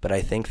 but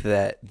I think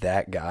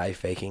that guy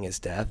faking his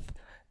death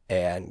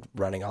and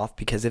running off,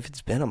 because if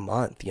it's been a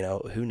month,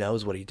 who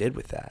knows what he did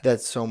with that?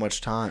 That's so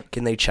much time.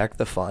 Can they check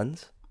the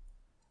funds?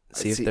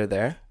 See if they're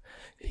there?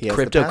 He has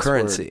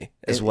cryptocurrency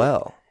as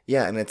well.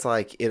 Yeah, and it's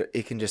like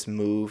it can just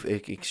move,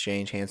 it can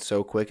exchange hands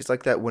so quick. It's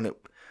like that when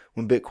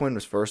Bitcoin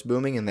was first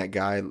booming and that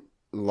guy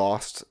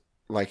lost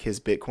like his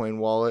Bitcoin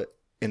wallet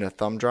in a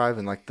thumb drive,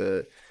 and like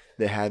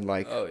they had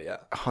like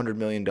 $100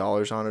 million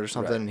on it or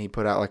something, right. And he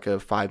put out like a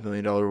 $5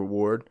 million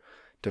reward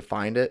to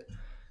find it.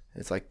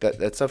 It's like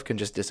that stuff can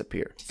just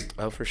disappear.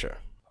 Oh, for sure.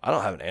 I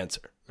don't have an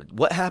answer.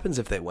 What happens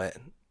if they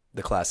win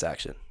the class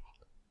action?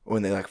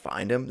 When they like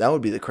find him? That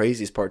would be the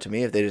craziest part to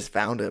me, if they just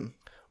found him.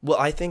 Well,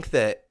 I think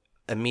that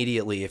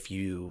immediately if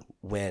you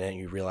win and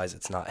you realize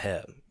it's not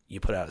him, you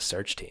put out a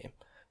search team.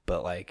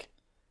 But like,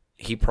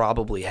 he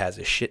probably has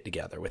his shit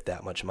together with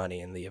that much money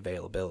and the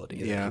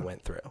availability that he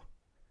went through.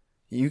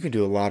 You can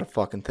do a lot of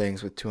fucking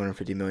things with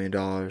 $250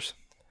 million.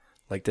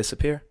 Like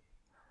disappear?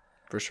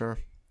 For sure.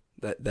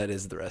 That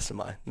is the rest of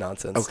my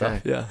nonsense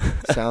stuff. Yeah.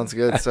 Sounds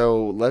good.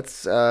 So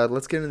let's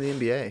get into the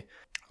NBA.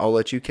 I'll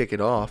let you kick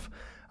it off.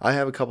 I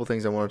have a couple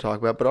things I want to talk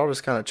about, but I'll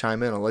just kind of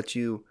chime in. I'll let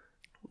you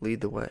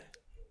lead the way.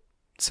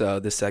 So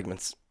this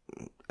segment's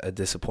a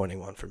disappointing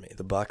one for me.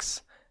 The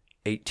Bucks'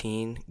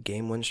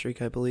 18-game win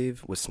streak, I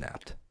believe, was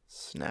snapped.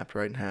 Snapped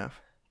right in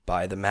half.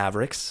 By the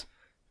Mavericks.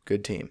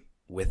 Good team.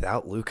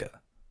 Without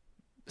Luka.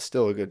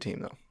 Still a good team,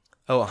 though.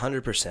 Oh,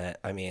 100%.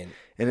 I mean.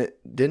 And it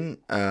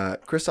didn't,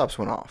 Kristaps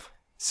went off.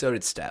 So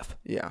did Steph.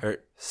 Yeah. Or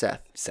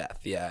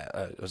Seth. Yeah.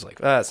 I was like,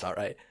 that's not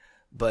right.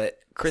 But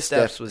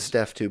Kristaps was.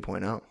 Steph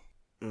 2.0.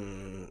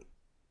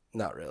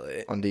 Not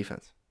really. On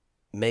defense.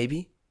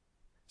 Maybe.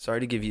 Sorry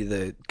to give you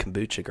the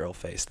kombucha girl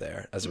face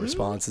there as a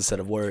response instead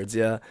of words,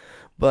 yeah.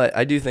 But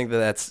I do think that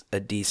that's a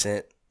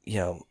decent,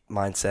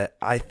 mindset.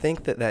 I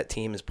think that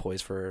team is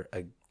poised for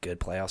a good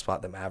playoff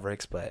spot, the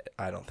Mavericks, but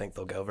I don't think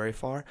they'll go very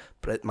far.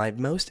 But my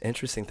most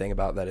interesting thing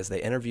about that is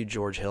they interviewed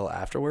George Hill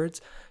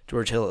afterwards.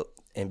 George Hill,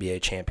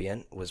 NBA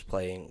champion, was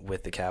playing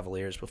with the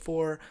Cavaliers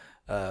before,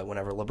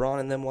 whenever LeBron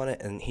and them won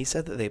it, and he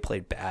said that they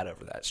played bad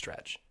over that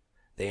stretch.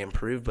 They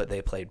improved, but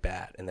they played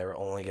bad, and they were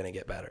only going to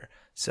get better.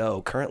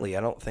 So currently,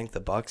 I don't think the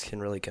Bucks can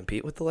really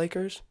compete with the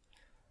Lakers,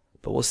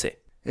 but we'll see.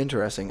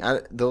 Interesting.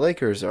 The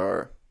Lakers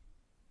are,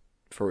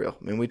 for real.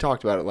 I mean, we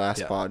talked about it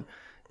last pod,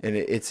 and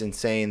it's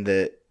insane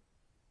that,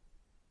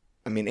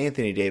 I mean,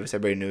 Anthony Davis,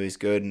 everybody knew he's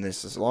good, and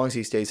this as long as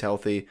he stays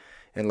healthy,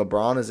 and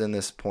LeBron is in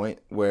this point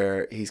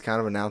where he's kind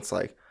of announced,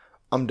 like,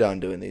 I'm done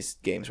doing these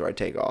games where I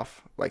take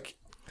off. Like,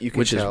 you can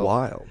Which is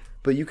wild.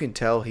 But you can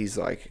tell he's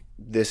like,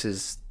 this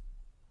is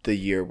the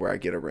year where I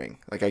get a ring.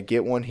 Like, I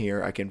get one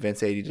here. I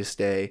convince AD to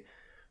stay.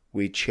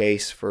 We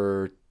chase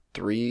for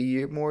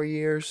 3 more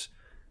years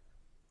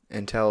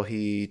until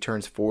he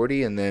turns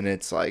 40, and then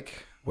it's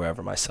like...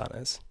 Wherever my son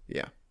is.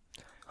 Yeah.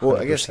 Well, 100%.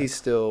 I guess he's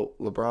still...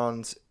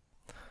 LeBron's...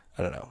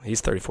 I don't know. He's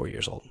 34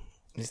 years old.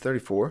 He's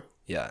 34?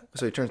 Yeah.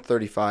 So he turns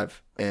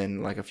 35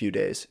 in like a few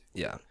days.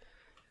 Yeah.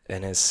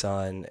 And his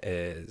son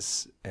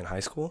is in high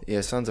school? Yeah,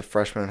 his son's a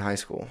freshman in high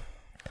school.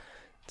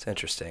 It's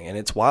interesting. And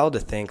it's wild to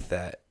think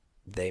that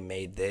they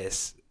made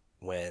this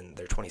when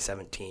their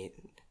 2017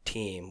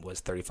 team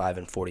was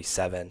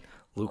 35-47.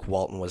 Luke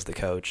Walton was the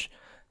coach.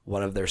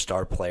 One of their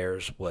star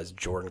players was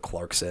Jordan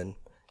Clarkson,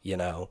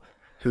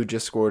 Who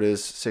just scored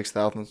his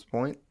 6,000th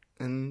point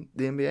in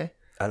the NBA?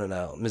 I don't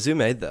know. Mizzou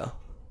made, though.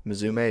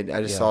 Mizzou made.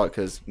 I just saw it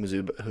because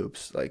Mizzou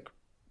Hoops,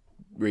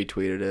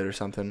 retweeted it or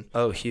something.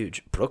 Oh,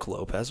 huge. Brooke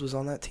Lopez was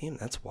on that team?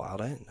 That's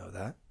wild. I didn't know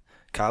that.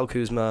 Kyle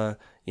Kuzma,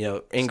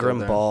 Ingram,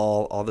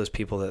 Ball, all those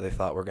people that they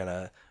thought were going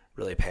to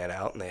really pan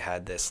out, and they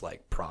had this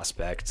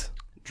prospect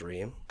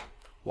dream.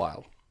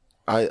 Wild.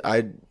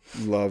 I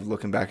love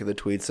looking back at the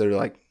tweets that are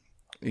like,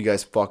 you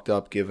guys fucked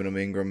up giving them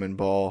Ingram and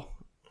Ball.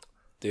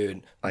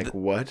 Dude.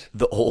 What?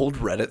 The old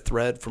Reddit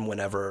thread from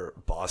whenever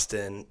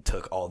Boston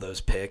took all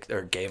those picks,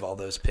 or gave all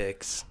those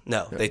picks.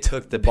 No, they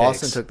took the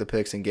Boston picks. took the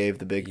picks and gave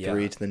the big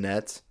three to the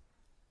Nets.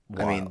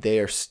 Wow. I mean, they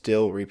are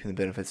still reaping the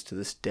benefits to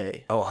this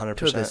day. Oh, 100%.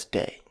 To this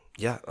day.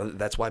 Yeah,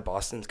 that's why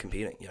Boston's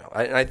competing.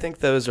 I think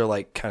those are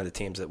like kind of the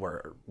teams that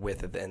we're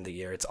with at the end of the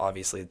year. It's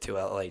obviously the two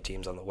LA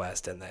teams on the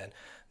West, and then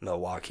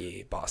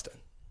Milwaukee, Boston.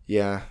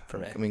 Yeah. For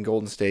me. I mean,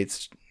 Golden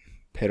State's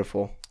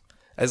pitiful.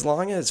 As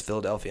long as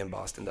Philadelphia and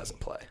Boston doesn't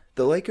play.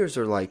 The Lakers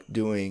are like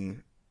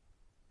doing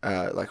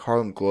like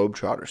Harlem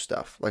Globetrotter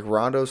stuff. Like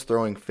Rondo's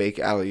throwing fake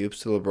alley-oops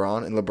to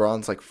LeBron, and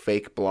LeBron's like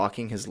fake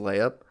blocking his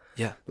layup.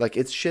 Yeah. Like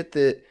it's shit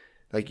that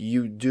like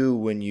you do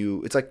when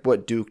you. It's like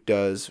what Duke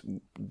does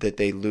that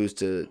they lose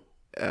to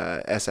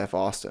SF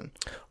Austin.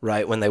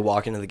 Right, when they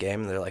walk into the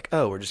game and they're like,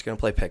 oh, we're just going to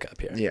play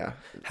pickup here. Yeah.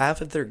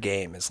 Half of their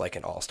game is like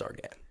an all-star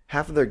game.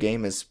 Half of their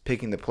game is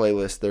picking the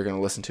playlist they're going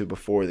to listen to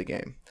before the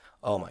game.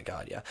 Oh, my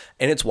God, yeah.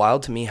 And it's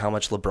wild to me how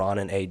much LeBron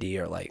and AD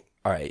are like,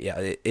 all right,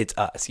 yeah, it's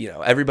us.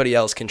 Everybody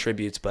else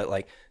contributes, but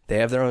like they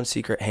have their own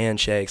secret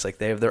handshakes. Like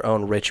they have their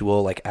own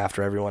ritual. Like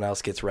after everyone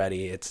else gets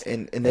ready,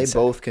 and they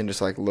both can just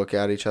like look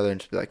at each other and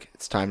just be like,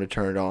 it's time to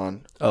turn it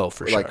on. Oh,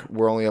 for sure. Like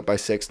we're only up by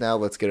 6 now.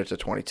 Let's get it to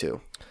 22.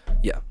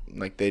 Yeah.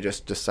 Like they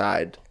just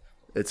decide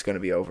it's going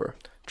to be over.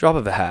 Drop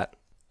of a hat.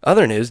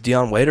 Other news: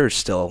 Dion Waiters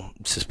still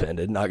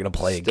suspended, not going to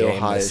play a game. Still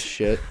high as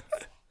shit.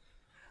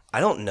 I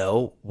don't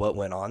know what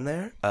went on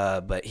there,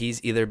 but he's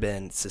either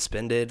been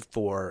suspended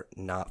for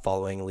not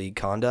following league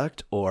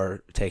conduct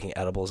or taking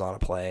edibles on a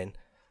plane.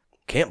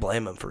 Can't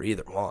blame him for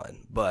either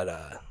one.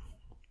 But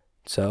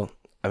so,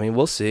 I mean,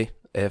 we'll see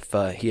if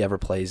he ever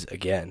plays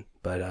again.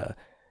 But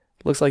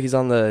looks like he's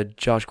on the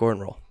Josh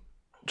Gordon role.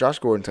 Josh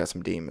Gordon's got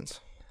some demons.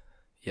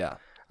 Yeah.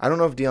 I don't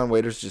know if Dion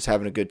Waiters is just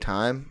having a good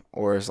time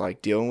or is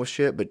like dealing with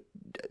shit, but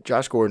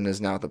Josh Gordon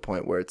is now at the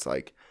point where it's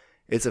like,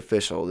 it's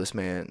official. This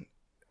man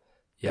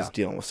is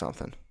dealing with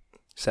something.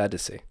 Sad to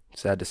see.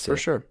 For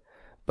sure.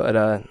 But,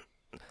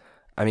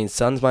 I mean,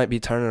 Suns might be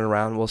turning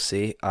around. We'll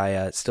see.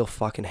 I still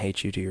fucking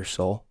hate you to your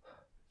soul,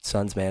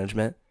 Suns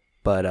management.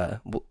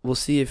 But we'll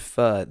see if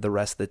the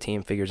rest of the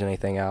team figures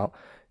anything out.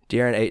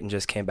 De'Aaron Ayton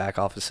just came back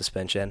off of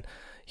suspension.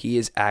 He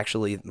is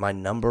actually my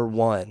number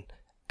one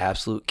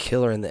absolute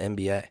killer in the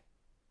NBA.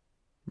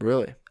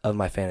 Really? Of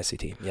my fantasy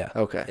team, yeah.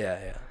 Okay.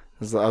 Yeah.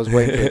 I was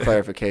waiting for the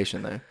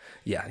clarification there.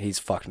 Yeah, he's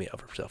fucked me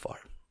over so far.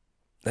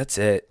 That's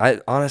it.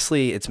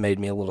 Honestly, it's made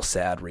me a little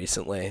sad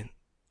recently.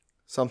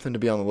 Something to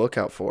be on the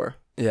lookout for.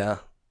 Yeah.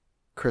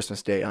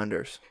 Christmas Day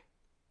unders.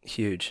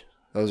 Huge.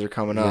 Those are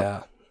coming up.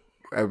 Yeah.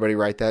 Everybody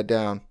write that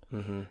down.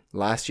 Mm-hmm.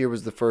 Last year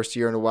was the first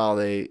year in a while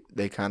they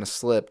kind of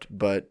slipped,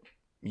 but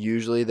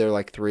usually they're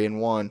like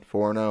 3-1,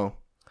 4-0.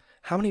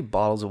 How many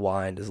bottles of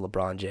wine does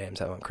LeBron James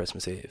have on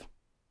Christmas Eve?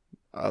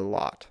 A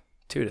lot.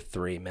 2 to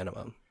 3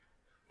 minimum.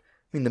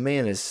 I mean, the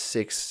man is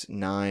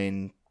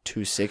 6'9",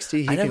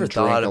 260. He I never can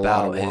thought drink a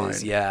lot of about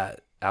his wine.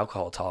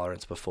 alcohol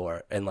tolerance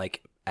before, and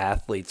like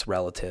athletes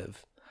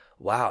relative.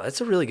 Wow,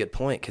 that's a really good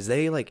point, because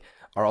they like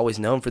are always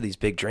known for these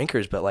big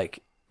drinkers, but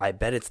like I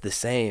bet it's the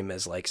same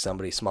as like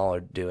somebody smaller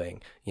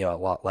doing a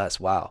lot less.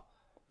 Wow.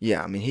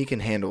 Yeah, I mean, he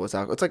can handle his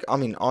alcohol. It's like, I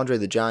mean, Andre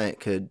the Giant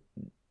could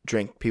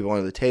drink people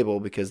under the table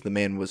because the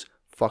man was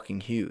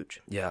fucking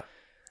huge. Yeah.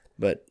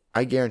 But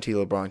I guarantee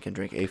LeBron can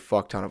drink a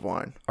fuck ton of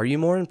wine. Are you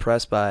more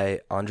impressed by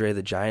Andre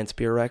the Giant's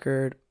beer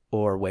record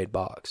or Wade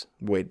Boggs?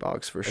 Wade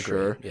Boggs for Agreed.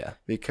 sure. Yeah.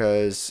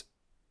 Because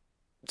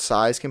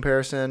size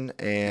comparison,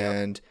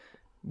 and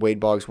Wade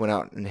Boggs went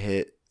out and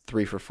hit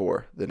 3 for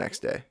 4 the next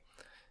day.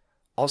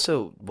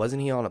 Also,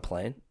 wasn't he on a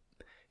plane?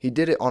 He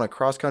did it on a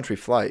cross-country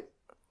flight.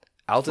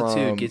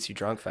 Altitude gets you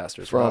drunk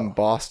faster as from well.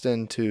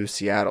 Boston to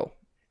Seattle.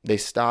 They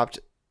stopped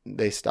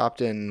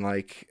in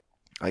like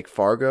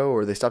Fargo,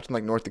 or they stopped in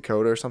like North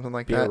Dakota or something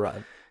like Beer that.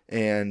 run.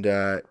 And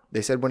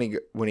they said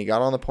when he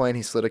got on the plane,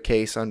 he slid a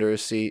case under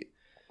his seat,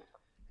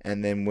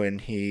 and then when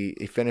he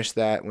finished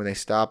that, when they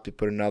stopped, he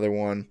put another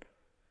one,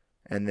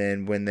 and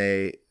then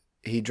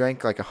he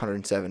drank like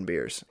 107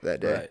 beers that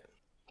day. Right.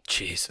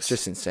 Jesus. It's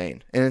just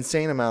insane, an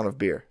insane amount of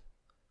beer.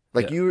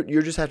 Like you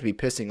just have to be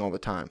pissing all the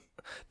time.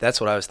 That's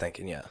what I was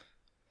thinking. Yeah.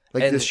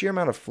 Like And the sheer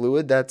amount of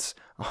fluid, that's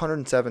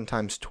 107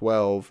 times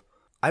 12.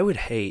 I would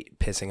hate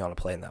pissing on a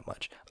plane that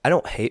much. I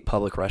don't hate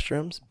public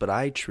restrooms, but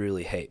I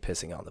truly hate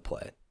pissing on the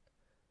plane.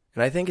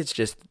 And I think it's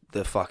just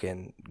the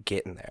fucking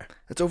getting there.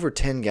 That's over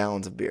 10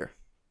 gallons of beer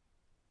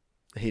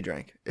that he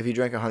drank. If he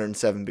drank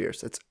 107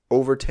 beers, that's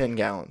over 10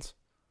 gallons.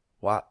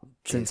 Wow.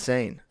 It's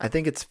insane. I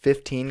think it's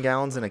 15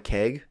 gallons in a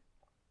keg.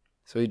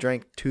 So he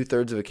drank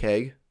 2/3 of a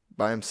keg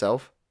by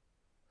himself.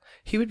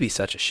 He would be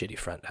such a shitty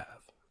friend to have.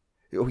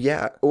 Oh,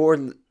 yeah.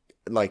 Or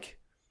like,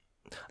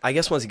 I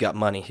guess once he got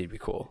money, he'd be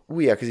cool.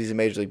 well, yeah, because he's a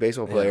Major League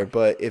Baseball player. Yeah.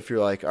 But if you're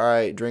like, all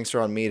right, drinks are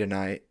on me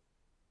tonight,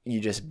 you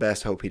just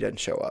best hope he doesn't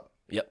show up.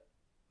 Yep.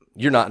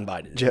 You're not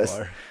invited Just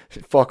anymore.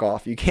 fuck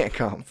off. You can't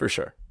come. For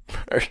sure.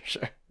 For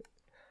sure.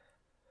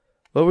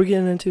 What we're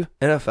getting into?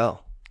 NFL.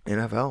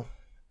 NFL.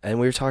 And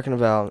we were talking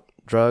about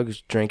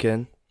drugs,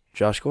 drinking,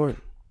 Josh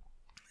Gordon.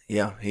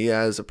 Yeah, he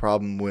has a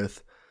problem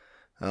with,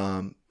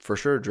 for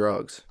sure,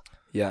 drugs.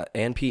 Yeah,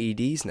 and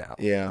PEDs now.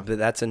 Yeah. But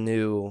that's a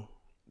new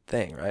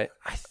thing, right?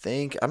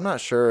 I'm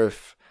not sure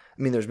if,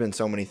 I mean, there's been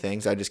so many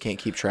things. I just can't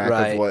keep track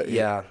Right, of what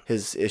yeah.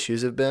 his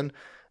issues have been.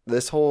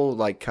 This whole,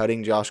 like,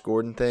 cutting Josh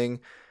Gordon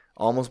thing,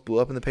 almost blew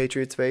up in the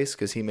Patriots' face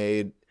because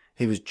he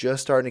was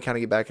just starting to kind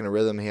of get back in a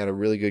rhythm. He had a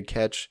really good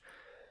catch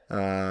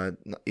either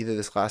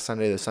this last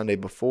Sunday or the Sunday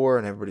before,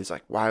 and everybody's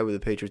like, why would the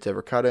Patriots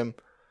ever cut him?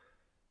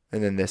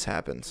 And then this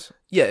happens.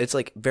 Yeah, it's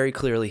like very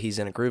clearly he's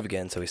in a groove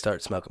again, so he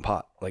starts smoking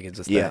pot. Like it's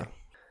just Yeah.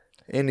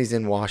 And he's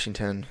in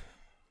Washington.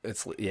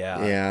 It's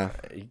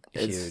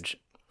huge.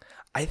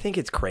 I think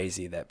it's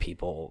crazy that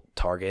people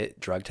target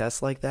drug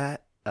tests like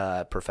that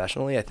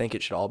professionally. I think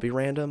it should all be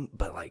random,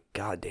 but like,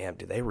 goddamn,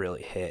 do they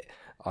really hit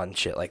on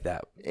shit like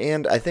that?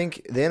 And I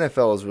think the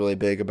NFL is really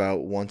big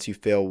about once you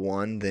fail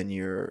one, then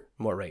you're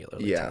More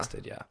regularly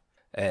tested, yeah.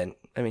 And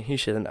I mean, he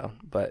should have known,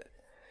 but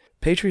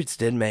Patriots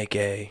did make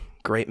a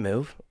great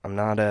move. I'm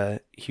not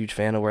a huge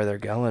fan of where they're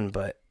going,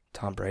 but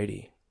Tom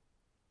Brady,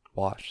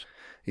 watch.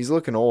 He's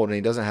looking old, and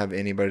he doesn't have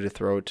anybody to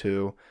throw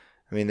to.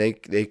 I mean, they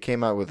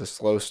came out with a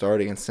slow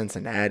start against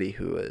Cincinnati,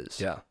 who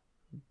is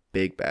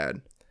big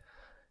bad.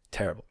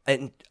 Terrible.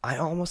 And I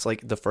almost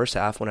like the first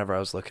half, whenever I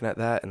was looking at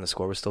that and the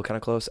score was still kind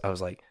of close, I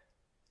was like,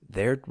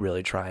 they're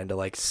really trying to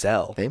like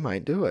sell. They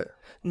might do it.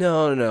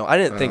 No. I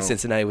didn't think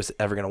Cincinnati was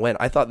ever going to win.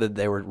 I thought that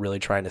they were really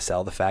trying to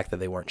sell the fact that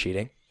they weren't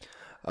cheating.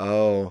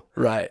 Oh.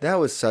 Right. That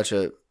was such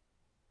a...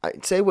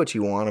 say what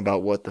you want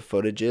about what the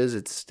footage is.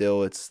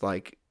 It's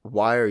like,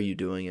 why are you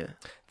doing it?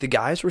 The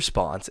guy's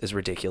response is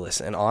ridiculous.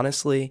 And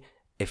honestly,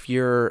 if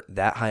you're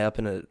that high up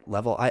in a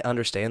level, I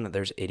understand that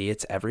there's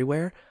idiots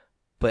everywhere,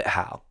 but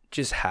how?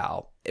 Just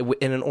how?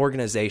 In an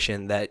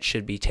organization that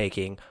should be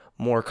taking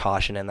more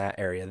caution in that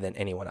area than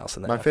anyone else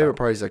in the My NFL. favorite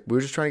part is like,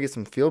 we're just trying to get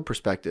some field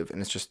perspective, and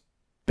it's just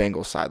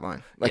Bengals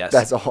sideline. Like, Yes.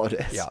 That's all it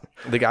is. Yeah.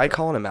 The guy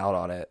calling him out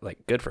on it,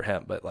 like, good for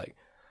him. But, like,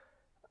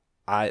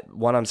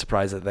 I'm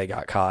surprised that they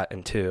got caught,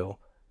 and two,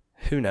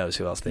 who knows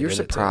who else they You're did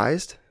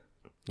surprised? it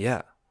to.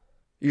 Yeah.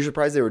 You're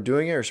surprised they were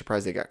doing it, or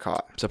surprised they got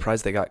caught? I'm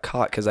surprised they got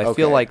caught because I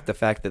Okay. feel like the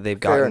fact that they've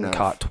Fair gotten enough.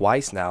 caught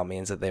twice now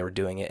means that they were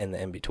doing it in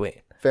the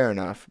in-between. Fair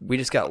enough. We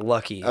just got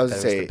lucky I was that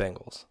it gonna was the say,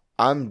 Bengals.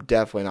 I'm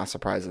definitely not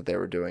surprised that they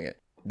were doing it.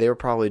 They were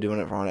probably doing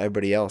it on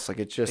everybody else. Like,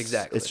 it's just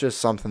Exactly. It's just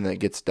something that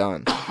gets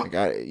done. Like,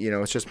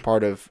 it's just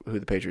part of who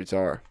the Patriots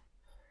are.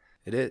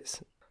 It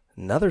is.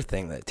 Another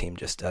thing that team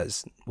just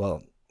does,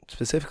 well,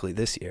 specifically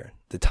this year,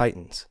 the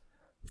Titans,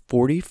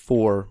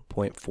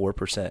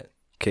 44.4%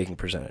 kicking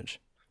percentage.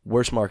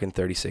 Worst mark in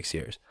 36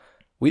 years.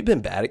 We've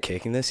been bad at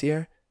kicking this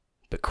year,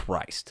 but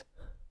Christ.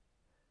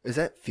 Is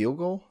that field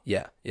goal?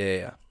 Yeah.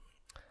 So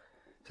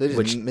they just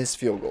Which- miss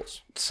field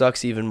goals.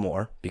 Sucks even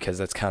more because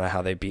that's kind of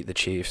how they beat the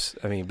Chiefs.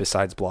 I mean,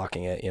 besides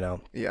blocking it,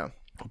 Yeah.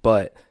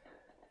 But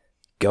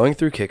going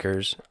through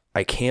kickers,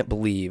 I can't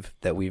believe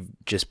that we've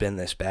just been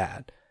this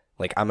bad.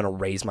 Like, I'm going to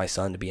raise my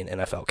son to be an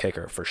NFL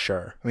kicker for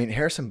sure. I mean,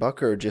 Harrison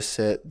Butker just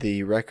set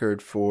the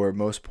record for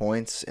most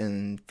points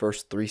in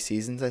first 3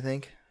 seasons, I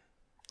think.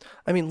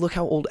 I mean, look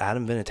how old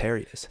Adam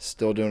Vinatieri is.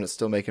 Still doing it,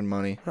 still making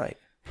money. Right.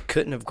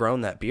 Couldn't have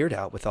grown that beard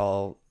out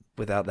without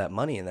that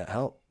money and that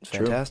help. It's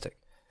True. fantastic.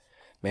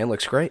 Man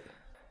looks great.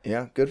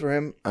 Yeah, good for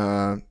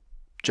him.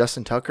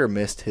 Justin Tucker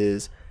missed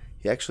his.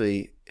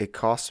 It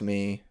cost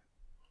me.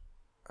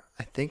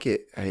 I think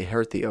it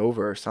hurt the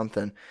over or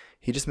something.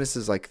 He just missed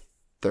his like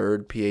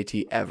 3rd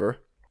PAT ever.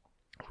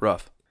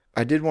 Rough.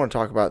 I did want to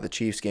talk about the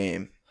Chiefs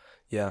game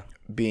Yeah.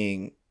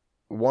 being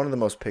one of the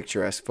most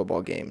picturesque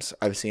football games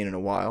I've seen in a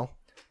while.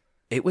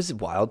 It was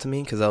wild to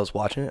me because I was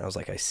watching it. I was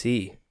like, I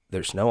see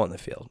there's snow on the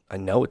field. I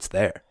know it's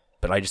there.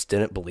 But I just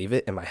didn't believe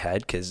it in my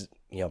head because,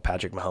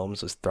 Patrick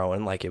Mahomes was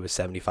throwing like it was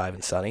 75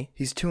 and sunny.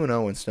 He's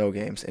 2-0 in snow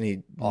games, and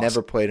he Awesome.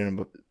 never played in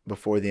them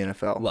before the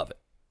NFL. Love it.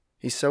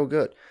 He's so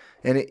good.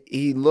 And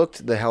he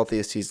looked the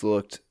healthiest he's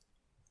looked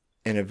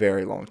in a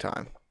very long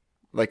time,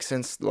 like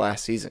since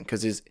last season,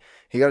 because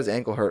he got his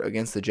ankle hurt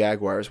against the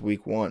Jaguars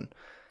week 1.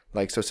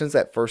 So since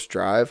that first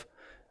drive,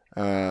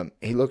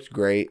 he looked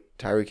great.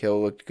 Tyreek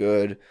Hill looked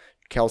good.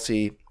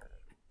 Kelsey,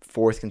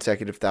 4th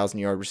consecutive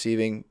 1,000-yard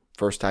receiving,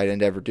 first tight end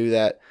to ever do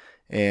that,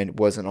 and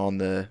wasn't on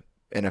the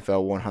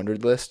NFL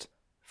 100 list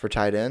for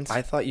tight ends.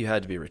 I thought you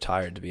had to be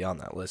retired to be on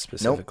that list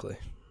specifically.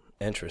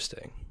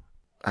 Interesting.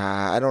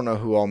 I don't know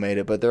who all made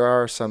it, but there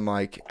are some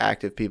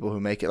active people who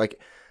make it.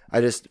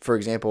 For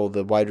example,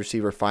 the wide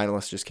receiver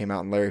finalist just came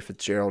out, and Larry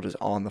Fitzgerald is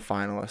on the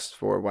finalist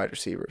for wide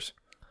receivers.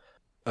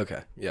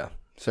 Okay, yeah.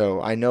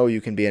 So I know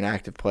you can be an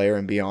active player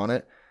and be on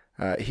it.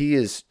 He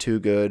is too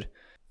good.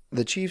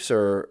 The Chiefs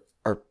are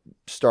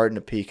starting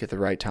to peak at the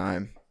right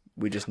time.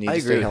 We just need I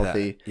to agree stay with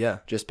healthy. that. Yeah.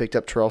 Just picked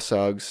up Terrell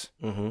Suggs,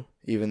 Mm-hmm.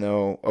 even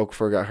though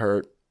Okafor got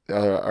hurt,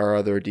 our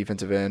other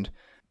defensive end.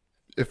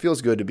 It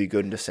feels good to be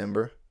good in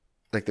December.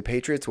 Like the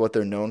Patriots, what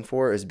they're known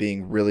for is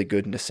being really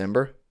good in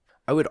December.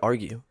 I would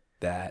argue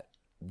that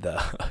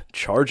the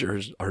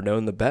Chargers are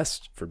known the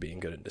best for being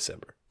good in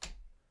December.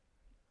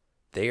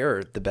 They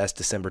are the best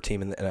December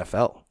team in the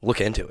NFL.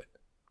 Look into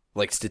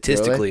it.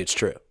 Statistically, Really? it's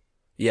true.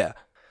 Yeah.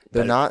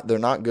 They're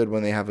not good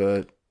when they have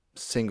a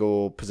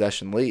single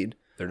possession lead.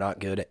 They're not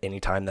good at any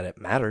time that it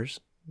matters.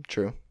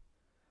 True.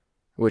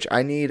 Which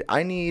I need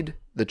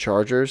the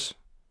Chargers.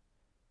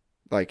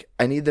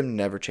 I need them to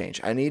never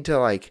change. I need to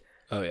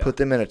Oh, yeah. put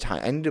them in a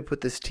time. I need to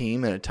put this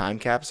team in a time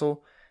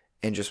capsule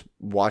and just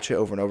watch it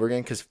over and over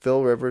again because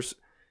Phil Rivers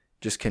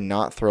just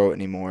cannot throw it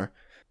anymore.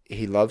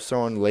 He loves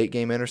throwing late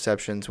game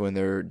interceptions when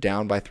they're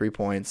down by 3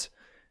 points,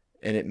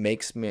 and it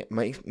makes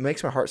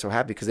my heart so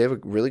happy because they have a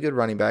really good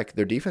running back.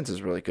 Their defense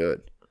is really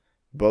good.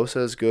 Bosa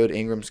is good.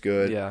 Ingram's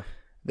good. Yeah.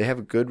 They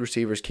have good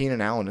receivers.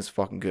 Keenan Allen is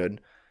fucking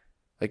good.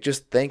 Like,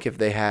 just think if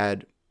they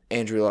had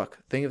Andrew Luck.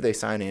 Think if they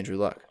signed Andrew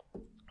Luck.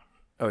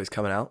 Oh, he's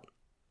coming out?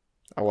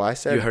 Oh, well, I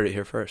said You heard it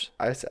here first.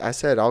 I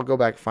said I'll go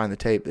back and find the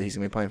tape that he's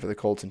gonna be playing for the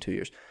Colts in 2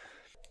 years.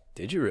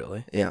 Did you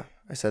really? Yeah,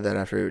 I said that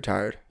after he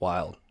retired.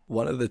 Wild.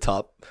 One of the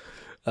top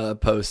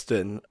posts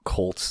in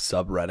Colts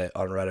subreddit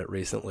on Reddit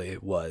recently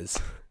was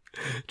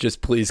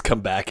just please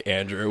come back,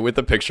 Andrew, with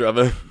a picture of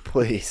him.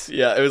 Please,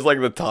 Yeah, it was like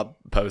the top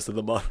post of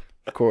the month.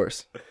 of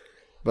course.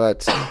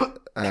 But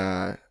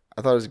I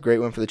thought it was a great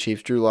win for the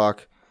Chiefs. Drew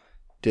Lock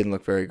didn't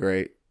look very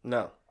great.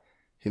 No.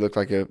 He looked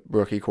like a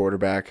rookie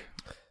quarterback.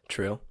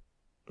 True.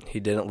 He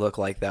didn't look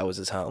like that was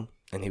his home,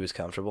 and he was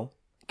comfortable.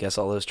 Guess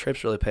all those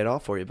trips really paid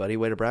off for you, buddy.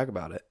 Way to brag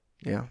about it.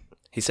 Yeah,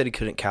 He said he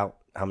couldn't count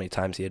how many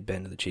times he had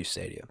been to the Chiefs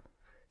Stadium.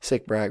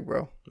 sick brag,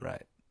 bro.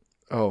 Right.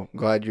 Oh,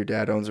 glad your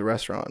dad owns a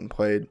restaurant and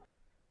played.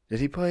 Did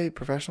he play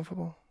professional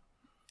football?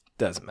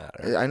 Doesn't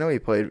matter. I know he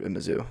played at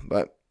Mizzou,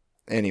 but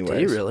anyways.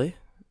 Did he really?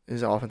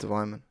 He's an offensive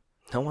lineman.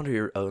 No wonder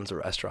he owns a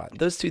restaurant.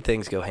 Those two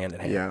things go hand in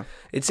hand. Yeah.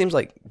 It seems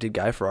like, did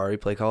Guy Ferrari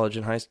play college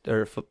and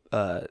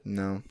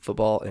No.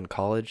 football in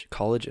college?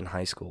 College and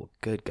high school.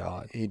 Good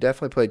God. He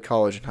definitely played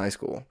college and high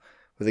school.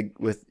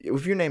 With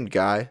if you're named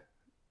Guy,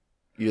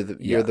 you're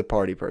Yeah. the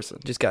party person.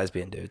 Just guys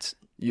being dudes.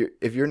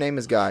 If your name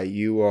is Guy,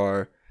 you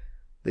are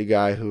the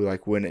guy who,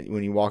 like, when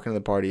you walk into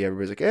the party,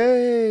 everybody's like,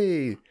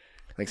 "Hey!"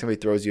 Like somebody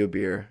throws you a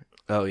beer.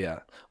 Oh, yeah.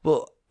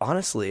 Well,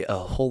 honestly, a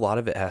whole lot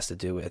of it has to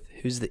do with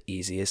who's the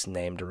easiest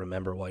name to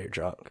remember while you're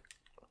drunk.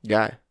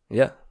 Guy.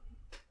 Yeah.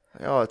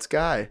 Oh, it's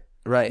Guy.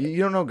 Right. You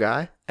don't know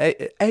Guy?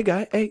 Hey,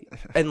 Guy, hey.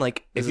 And,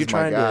 like, This if you're is my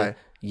trying guy. to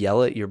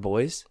yell at your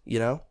boys, you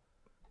know,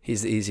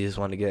 he's the easiest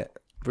one to get.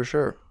 For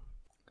sure.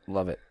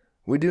 Love it.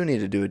 We do need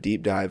to do a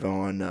deep dive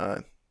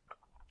on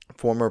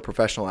former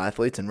professional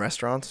athletes in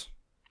restaurants.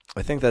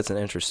 I think that's an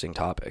interesting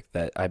topic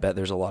that I bet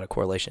there's a lot of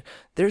correlation.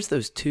 There's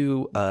those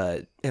two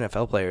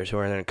NFL players who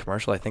are in a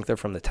commercial. I think they're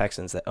from the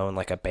Texans that own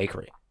like a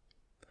bakery.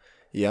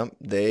 Yep,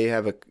 they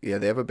have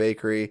a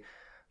bakery.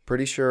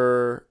 Pretty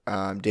sure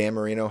Dan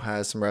Marino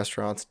has some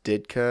restaurants.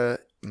 Ditka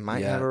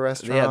might have a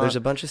restaurant. Yeah, there's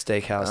a bunch of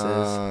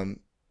steakhouses.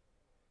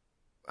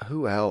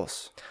 Who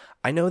else?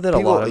 I know that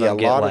people- a lot of yeah, them a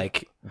get lot of-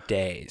 like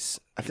days.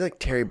 I feel like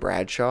Terry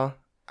Bradshaw.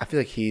 I feel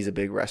like he's a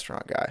big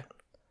restaurant guy.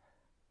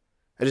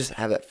 I just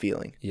have that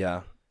feeling.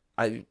 Yeah.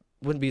 I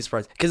wouldn't be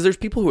surprised because there's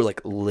people who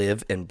like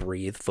live and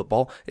breathe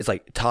football. It's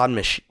like Todd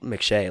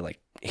McShay. Like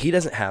he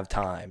doesn't have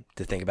time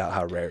to think about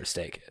how rare a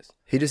steak is.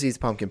 He just eats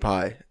pumpkin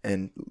pie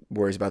and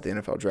worries about the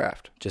NFL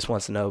draft. Just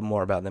wants to know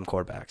more about them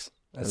quarterbacks.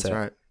 That's it.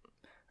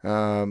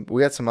 right.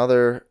 We got some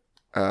other.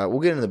 We'll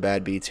get into the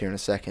bad beats here in a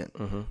second.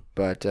 Mm-hmm.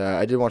 But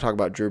I did want to talk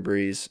about Drew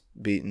Brees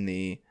beating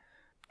the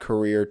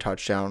career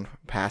touchdown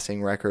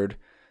passing record.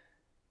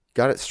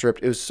 Got it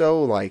stripped. It was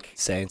so like.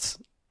 Saints.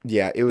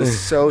 Yeah, it was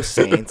so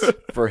Saints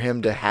for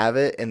him to have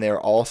it, and they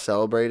were all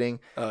celebrating.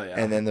 Oh yeah.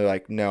 And then they're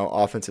like, no,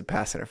 offensive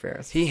pass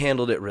interference. He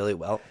handled it really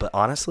well. But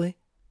honestly,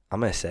 I'm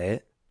gonna say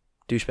it,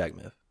 douchebag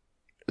move.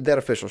 That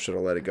official should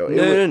have let it go.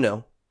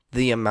 No.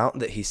 The amount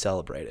that he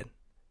celebrated,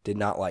 did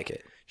not like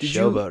it.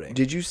 Showboating.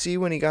 Did you see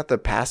when he got the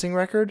passing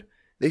record?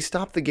 They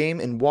stopped the game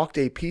and walked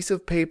a piece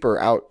of paper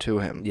out to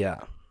him. Yeah.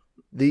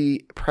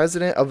 The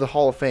president of the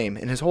Hall of Fame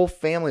and his whole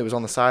family was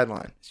on the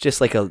sideline. It's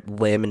just like a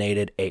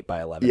laminated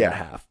 8x11 and a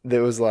half.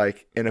 There was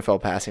like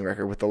NFL passing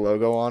record with the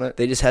logo on it.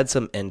 They just had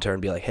some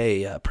intern be like,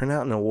 hey, print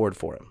out an award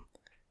for him.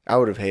 I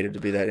would have hated to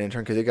be that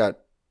intern because it got,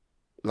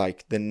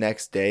 like, the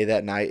next day,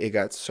 that night, it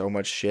got so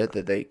much shit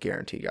that they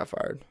guaranteed got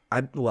fired. I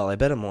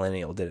bet a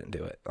millennial didn't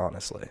do it,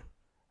 honestly.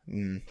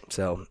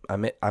 So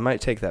I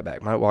might take that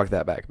back. Might walk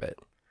that back a bit.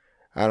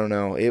 I don't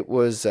know. It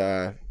was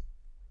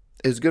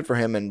good for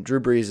him, and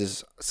Drew Brees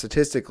is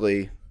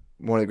statistically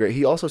one of the great.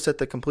 He also set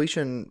the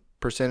completion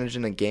percentage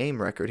in a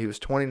game record. He was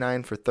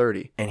 29 for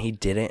 30. And he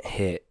didn't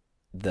hit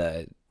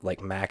the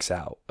like max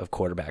out of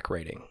quarterback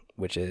rating,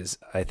 which is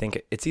I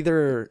think it's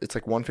either It's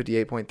like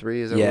 158.3.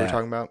 Is that what we're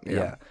talking about?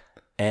 Yeah.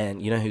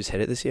 And you know who's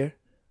hit it this year?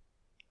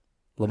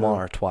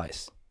 Lamar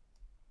twice.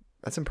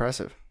 That's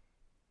impressive.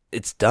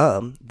 It's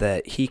dumb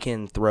that he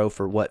can throw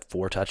for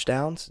 4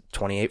 touchdowns,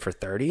 28 for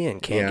 30, and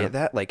can't get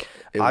that. Like,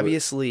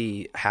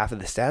 obviously, half of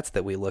the stats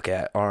that we look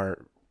at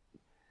aren't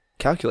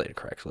calculated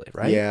correctly,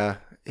 right? Yeah,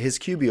 his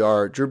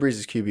QBR, Drew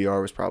Brees'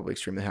 QBR was probably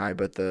extremely high,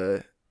 but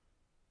the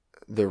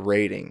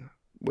rating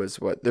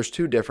was what? There's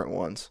two different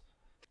ones.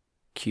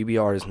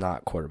 QBR is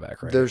not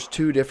quarterback rating. There's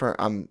two different.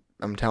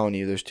 I'm telling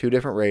you, there's two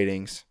different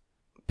ratings.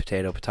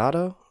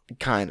 Potato.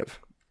 Kind of.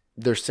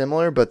 They're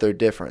similar, but they're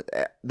different.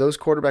 Those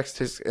quarterback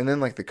statistics, and then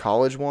like the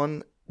college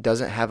one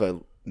doesn't have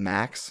a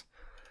max.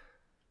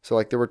 So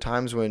like there were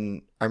times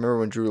when I remember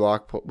when Drew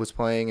Lock was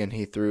playing and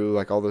he threw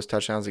like all those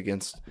touchdowns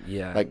against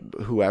like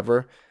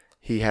whoever,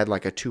 he had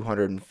like a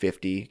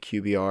 250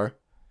 QBR.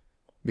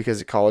 because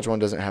the college one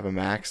doesn't have a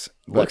max.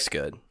 But, Looks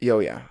good.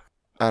 yeah.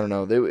 I don't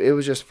know. It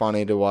was just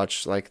funny to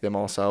watch like them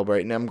all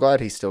celebrate, and I'm glad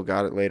he still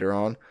got it later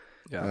on.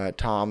 Yeah.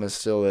 Tom is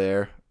still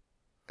there,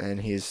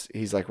 and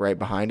he's like right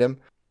behind him.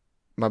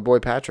 My boy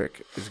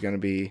Patrick is he'll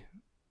be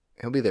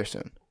there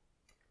soon.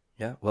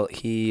 Yeah. Well,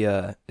 he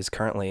is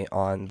currently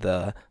on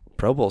the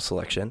Pro Bowl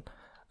selection.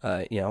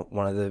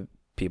 One of the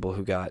people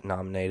who got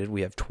nominated.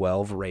 We have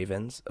 12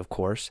 Ravens, of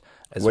course.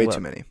 Way too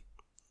many.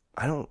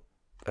 I don't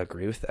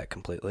agree with that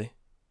completely,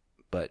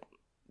 but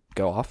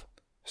go off.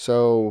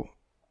 So,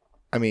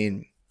 I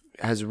mean,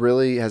 has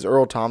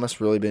Earl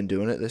Thomas really been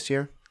doing it this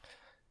year?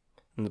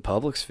 In the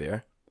public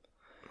sphere,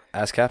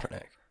 ask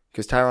Kaepernick.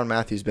 Because Tyrann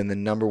Mathieu's been the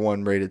number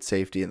 1 rated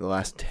safety in the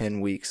last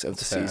 10 weeks of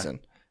the season,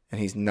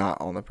 and he's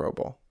not on the Pro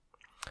Bowl.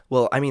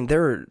 Well, I mean,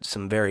 there are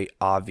some very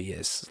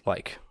obvious,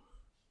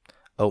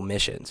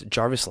 omissions.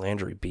 Jarvis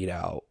Landry beat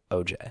out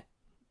OBJ.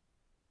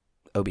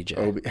 OBJ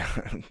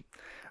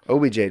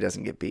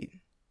doesn't get beat.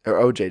 Or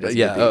OJ doesn't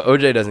get beat. Yeah,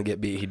 OJ doesn't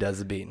get beat. He does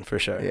the beating for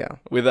sure. Yeah.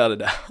 Without a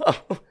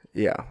doubt.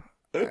 Yeah.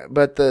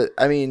 But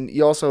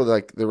you also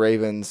the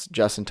Ravens,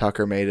 Justin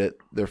Tucker made it.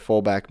 Their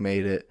fullback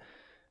made it.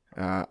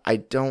 I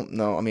don't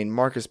know. I mean,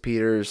 Marcus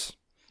Peters,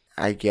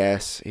 I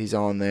guess he's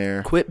on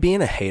there. Quit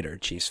being a hater,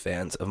 Chiefs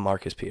fans, of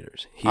Marcus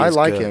Peters. I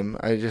like him.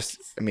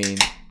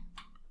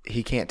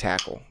 He can't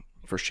tackle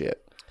for shit.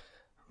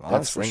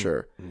 That's for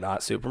sure.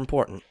 Not super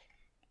important.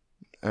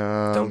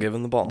 Don't give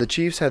him the ball. The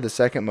Chiefs had the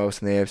second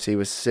most in the AFC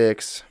with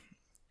 6.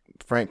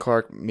 Frank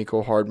Clark,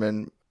 Mecole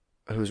Hardman,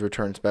 who's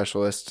return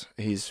specialist,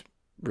 he's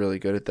really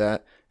good at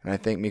that. And I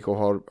think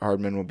Mecole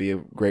Hardman will be a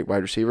great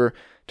wide receiver.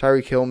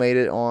 Tyreek Hill made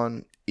it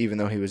on, even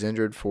though he was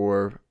injured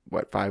for,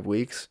 5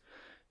 weeks.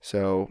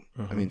 So,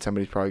 I mean,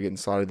 somebody's probably getting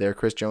slotted there.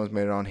 Chris Jones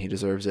made it on. He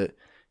deserves it.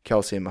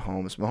 Kelsey and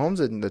Mahomes. Mahomes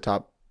isn't the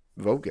top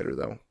vote getter,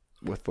 though,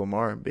 with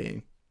Lamar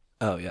being.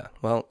 Oh, yeah.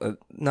 Well,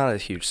 not a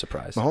huge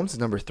surprise. Mahomes is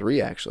number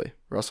 3, actually.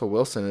 Russell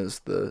Wilson is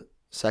the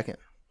second.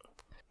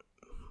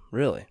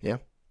 Really? Yeah.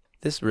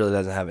 This really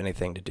doesn't have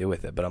anything to do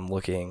with it, but I'm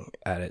looking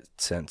at it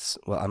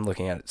I'm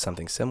looking at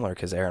something similar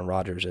because Aaron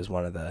Rodgers is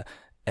one of the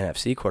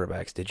NFC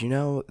quarterbacks. Did you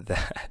know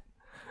that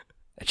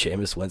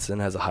Jameis Winston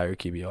has a higher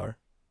QBR?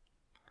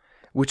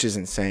 Which is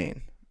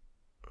insane.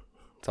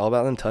 It's all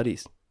about them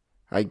tutties.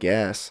 I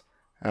guess.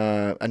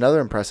 Another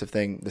impressive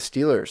thing, the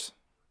Steelers,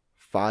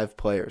 5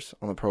 players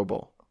on the Pro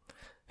Bowl.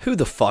 Who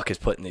the fuck is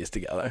putting these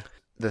together?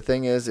 The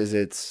thing is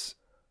it's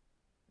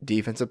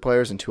defensive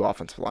players and 2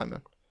 offensive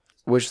linemen,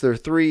 which there are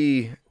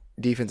 3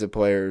 defensive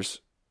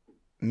players,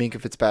 Minkah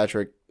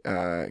Fitzpatrick,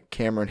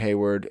 Cameron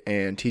Hayward,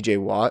 and TJ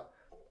Watt,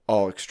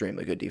 all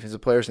extremely good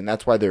defensive players, and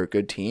that's why they're a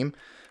good team.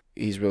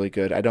 He's really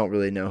good. I don't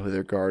really know who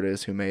their guard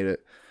is, who made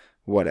it,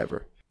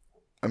 whatever.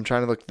 I'm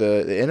trying to look.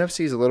 The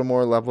NFC is a little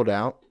more leveled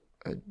out.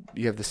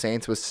 You have the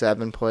Saints with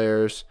 7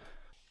 players,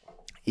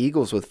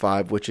 Eagles with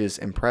 5, which is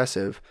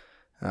impressive,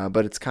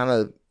 but it's kind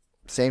of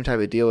same type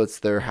of deal. It's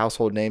their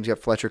household names. You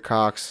got Fletcher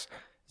Cox,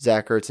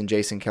 Zach Ertz, and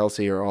Jason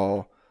Kelsey are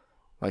all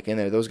in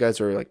there. Those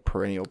guys are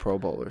perennial Pro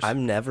Bowlers. I've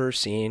never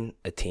seen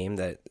a team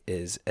that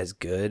is as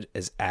good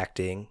as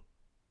acting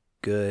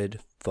good,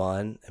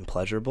 fun, and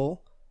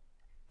pleasurable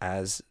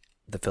as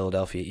the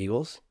Philadelphia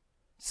Eagles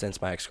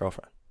since my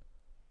ex-girlfriend.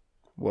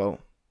 Well,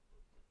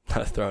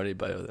 Not to throw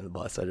anybody under the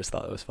bus. I just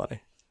thought it was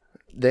funny.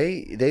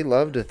 They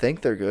love to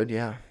think they're good,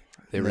 yeah.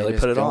 They really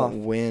put it off.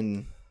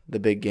 Win the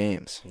big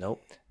games.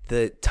 Nope.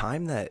 The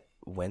time that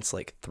Wentz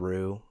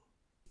threw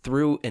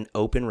an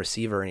open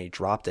receiver and he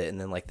dropped it, and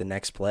then the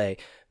next play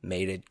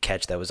made a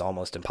catch that was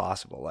almost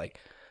impossible.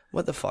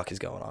 What the fuck is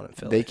going on in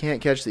Philly? They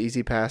can't catch the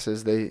easy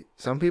passes.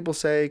 Some people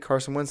say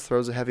Carson Wentz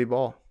throws a heavy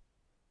ball.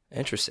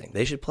 Interesting.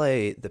 They should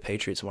play the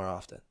Patriots more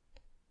often.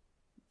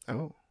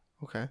 Oh,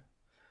 okay.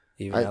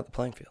 Even out the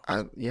playing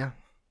field. Yeah,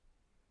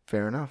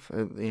 fair enough.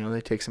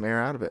 They take some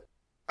air out of it.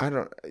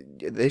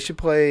 They should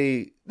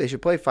play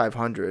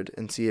 500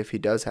 and see if he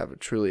does have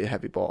truly a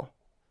heavy ball.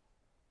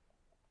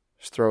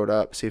 Just throw it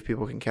up, see if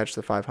people can catch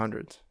the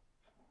 500s.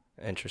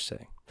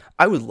 Interesting.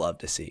 I would love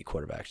to see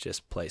quarterbacks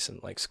just play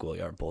some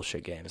schoolyard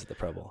bullshit games at the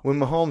Pro Bowl. When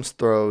Mahomes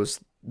throws,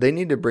 they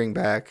need to bring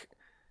back,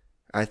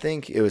 I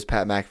think it was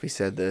Pat McAfee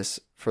said this,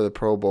 for the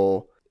Pro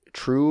Bowl,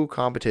 true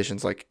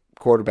competitions like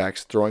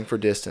quarterbacks throwing for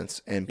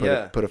distance and put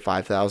a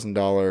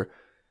 $5,000,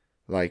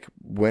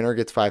 winner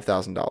gets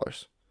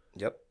 $5,000.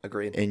 Yep,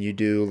 agreed. And you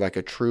do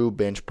a true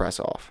bench press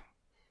off,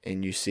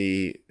 and you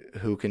see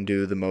who can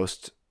do the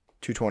most.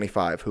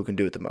 225, who can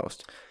do it the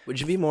most. Would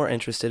you be more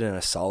interested in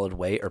a solid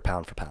weight or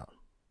pound for pound?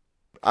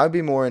 I'd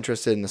be more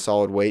interested in the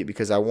solid weight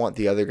because I want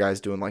the other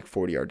guys doing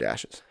 40-yard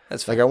dashes.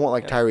 That's I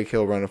want Tyreek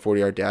Hill running a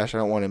 40-yard dash. I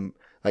don't want him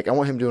I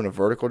want him doing a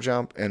vertical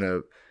jump and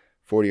a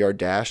 40-yard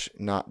dash.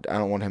 I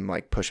don't want him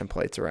pushing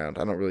plates around.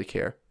 I don't really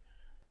care.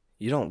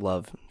 You don't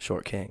love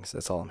short kings.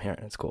 That's all I'm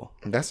hearing. It's cool.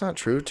 That's not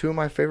true. 2 of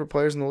my favorite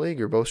players in the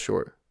league are both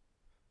short.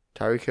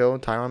 Tyreek Hill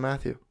and Tyrann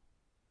Mathieu.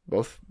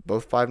 Both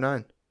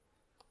 5'9".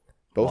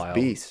 Both Wild.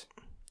 beasts.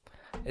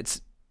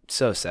 It's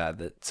so sad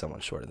that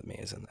someone shorter than me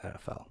is in the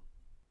NFL.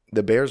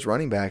 The Bears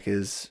running back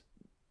is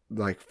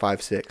like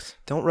 5'6".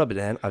 Don't rub it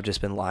in. I've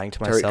just been lying to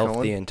Tariq myself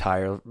Cohen? the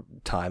entire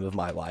time of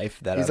my life.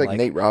 That He's I'm like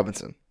Nate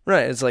Robinson.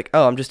 Right. It's like,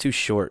 oh, I'm just too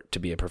short to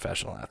be a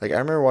professional athlete. Like I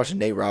remember watching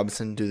Nate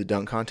Robinson do the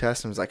dunk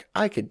contest and was like,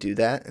 I could do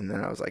that. And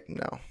then I was like,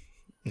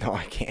 no,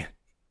 I can't.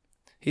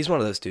 He's one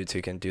of those dudes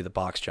who can do the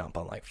box jump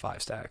on like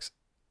 5 stacks.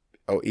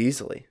 Oh,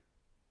 easily.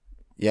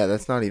 Yeah,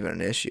 that's not even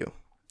an issue.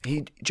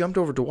 He jumped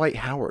over Dwight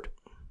Howard.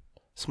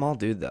 Small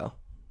dude, though.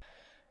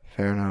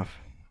 Fair enough.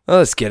 Well,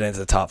 let's get into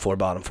the top 4,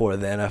 bottom 4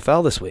 of the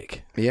NFL this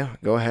week. Yeah,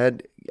 go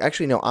ahead.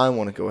 Actually, no, I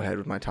want to go ahead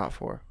with my top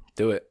 4.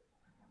 Do it.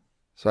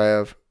 So I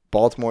have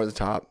Baltimore at the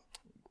top.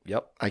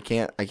 Yep. I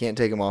can't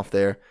take them off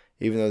there,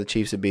 even though the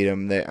Chiefs have beat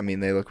them.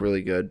 They look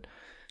really good.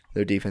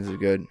 Their defense is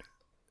good.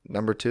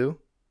 Number 2,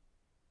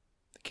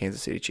 the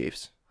Kansas City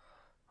Chiefs.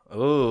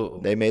 Oh,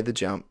 They made the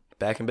jump.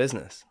 back in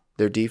business.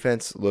 Their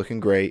defense looking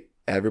great.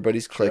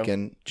 Everybody's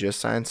clicking. Just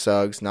signed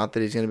Suggs. Not that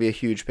he's going to be a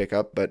huge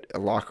pickup, but a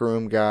locker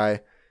room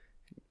guy,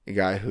 a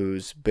guy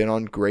who's been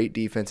on great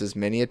defenses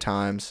many a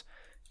times.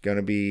 Going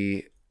to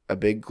be a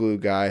big glue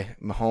guy.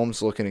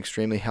 Mahomes looking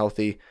extremely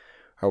healthy.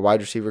 Our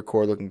wide receiver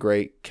core looking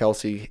great.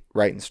 Kelsey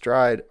right in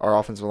stride. Our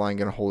offensive line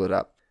going to hold it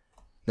up.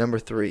 Number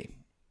 3,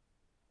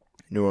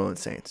 New Orleans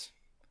Saints.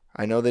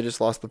 I know they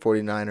just lost the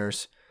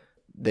 49ers.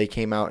 They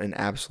came out and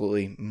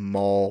absolutely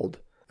mauled.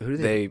 Who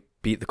did They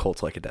beat the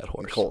Colts like a dead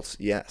horse. The Colts,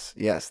 yes.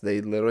 They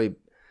literally,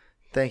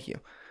 thank you.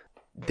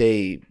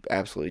 They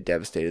absolutely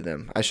devastated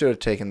them. I should have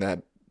taken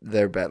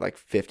their bet like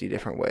 50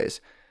 different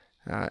ways.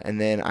 And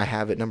then I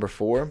have at number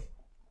 4,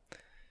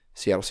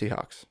 Seattle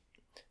Seahawks.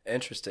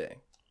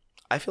 Interesting.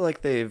 I feel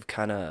like they've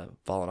kind of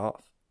fallen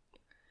off.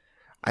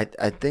 I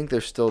think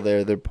they're still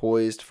there. They're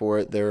poised for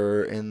it.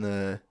 They're in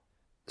the,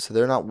 so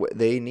they're not.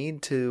 They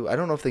need to. I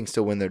don't know if they can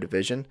still win their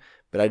division,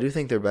 but I do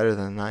think they're better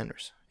than the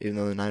Niners, even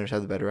though the Niners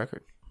have the better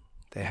record.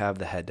 They have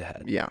the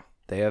head-to-head. Yeah,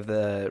 They have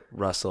the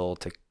Russell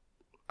to,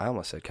 I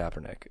almost said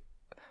Kaepernick,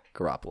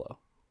 Garoppolo.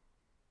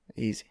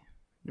 easy.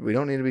 We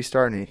don't need to be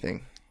starting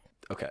anything.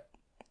 Okay.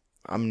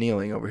 I'm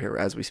kneeling over here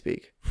as we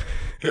speak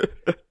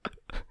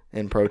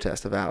in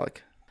protest of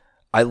Alec.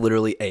 I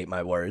literally ate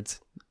my words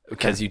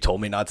because you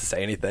told me not to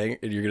say anything,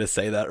 and you're gonna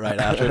say that right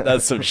after.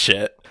 That's some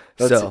shit.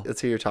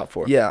 Let's hear your top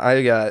 4. Yeah,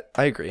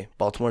 I agree.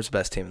 Baltimore's the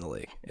best team in the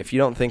league. If you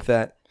don't think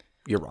that,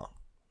 you're wrong.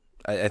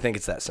 I think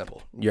it's that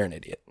simple. You're an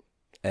idiot.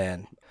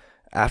 And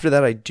after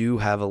that, I do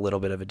have a little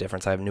bit of a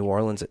difference. I have New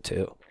Orleans at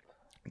 2.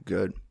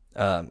 Good.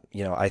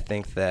 I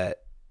think that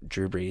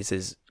Drew Brees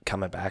is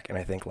coming back, and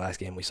I think last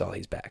game we saw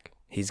he's back.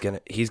 He's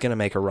gonna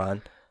make a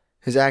run.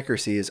 His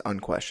accuracy is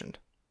unquestioned.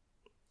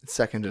 It's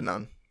second to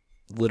none.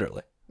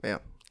 Literally. Yeah.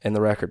 In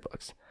the record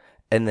books.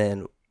 And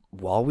then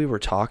while we were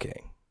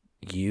talking,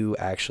 you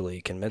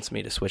actually convinced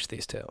me to switch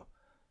these two.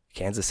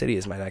 Kansas City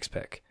is my next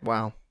pick.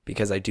 Wow.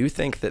 Because I do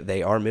think that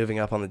they are moving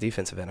up on the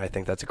defensive end. I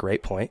think that's a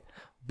great point.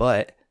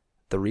 But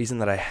the reason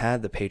that I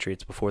had the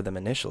Patriots before them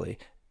initially,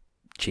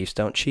 Chiefs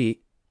don't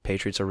cheat.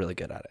 Patriots are really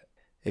good at it.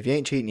 If you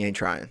ain't cheating, you ain't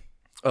trying.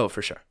 Oh,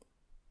 for sure.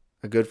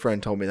 A good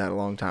friend told me that a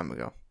long time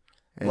ago.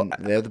 And Well,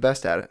 they're the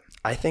best at it.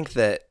 I think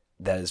that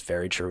is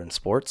very true in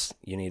sports.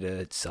 You need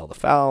to sell the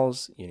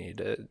fouls. You need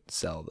to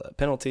sell the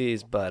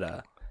penalties.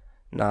 But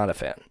not a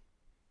fan.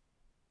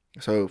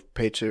 So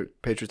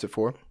Patriots at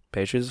 4?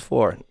 Patriots is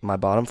 4. My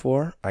bottom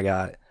 4,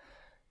 I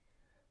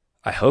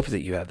hope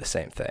that you have the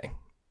same thing.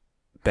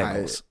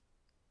 Bengals.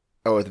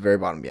 At the very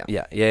bottom,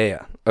 yeah.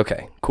 Yeah.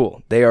 Okay,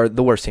 cool. They are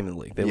the worst team in the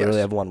league. They literally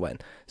Yes. have 1 win.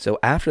 So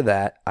after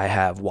that, I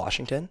have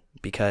Washington,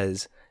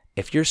 because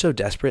if you're so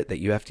desperate that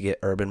you have to get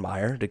Urban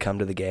Meyer to come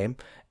to the game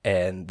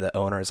and the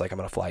owner is like, I'm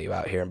going to fly you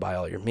out here and buy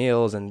all your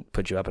meals and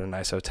put you up in a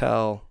nice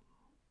hotel.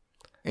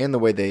 And the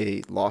way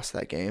they lost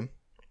that game,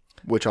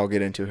 which I'll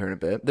get into here in a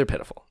bit. They're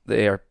pitiful.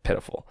 They are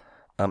pitiful.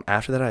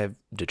 After that, I have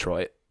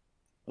Detroit.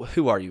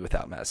 Who are you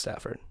without Matt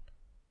Stafford?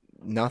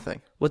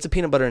 Nothing. What's a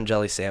peanut butter and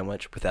jelly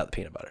sandwich without the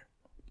peanut butter?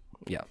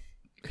 Yeah.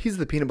 He's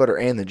the peanut butter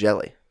and the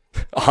jelly.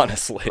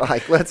 Honestly.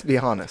 Like, let's be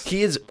honest.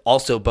 He is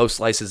also both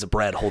slices of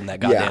bread holding that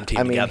goddamn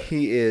team together.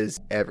 He is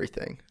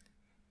everything.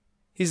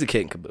 He's the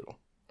kid and caboodle.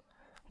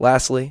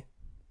 Lastly,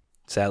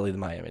 sadly, the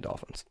Miami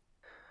Dolphins.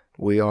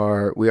 We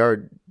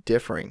are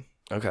differing.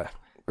 Okay,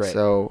 great.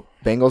 So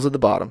Bengals at the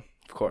bottom.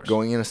 Of course.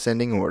 Going in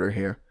ascending order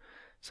here.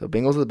 So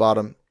Bengals at the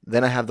bottom.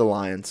 Then I have the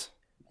Lions.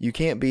 You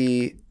can't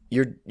be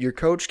your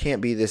coach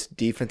can't be this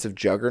defensive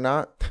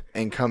juggernaut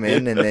and come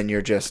in and then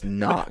you're just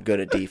not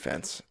good at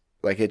defense.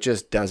 Like, it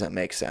just doesn't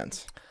make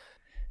sense.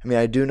 I mean,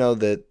 I do know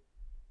that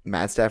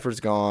Matt Stafford's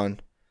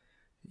gone.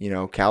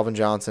 Calvin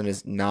Johnson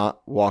is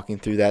not walking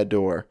through that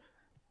door,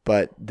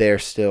 but their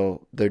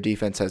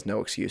defense has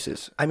no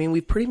excuses. I mean,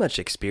 we've pretty much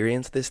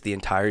experienced this the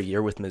entire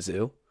year with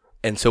Mizzou,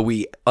 and so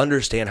we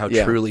understand how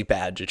truly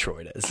bad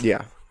Detroit is.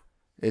 Yeah.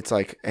 It's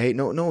like, hey,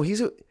 no, he's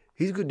a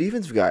good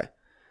defensive guy.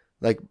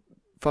 Like,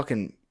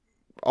 fucking,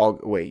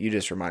 you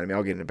just reminded me.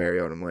 I'll get into Barry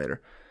Odom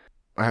later.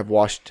 I have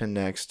Washington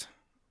next.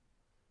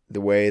 The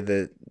way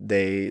that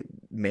they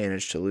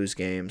managed to lose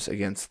games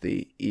against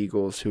the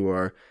Eagles, who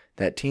are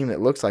that team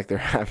that looks like they're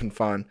having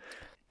fun.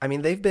 I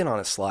mean, they've been on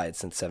a slide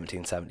since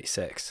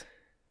 1776.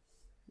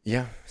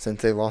 Yeah,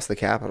 since they lost the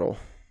Capitol.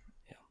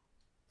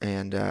 Yeah.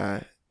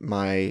 And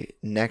my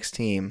next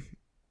team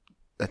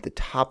at the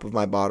top of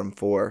my bottom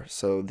four,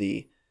 so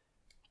the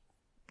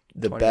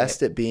 28.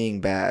 best at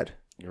being bad,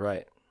 You're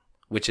right.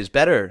 Which is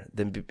better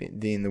than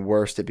being the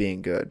worst at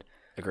being good.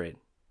 agreed.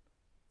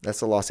 That's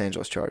the Los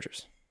Angeles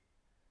Chargers.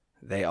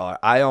 They are.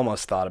 I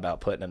almost thought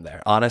about putting them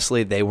there.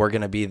 Honestly, they were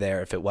going to be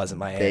there if it wasn't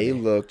Miami. They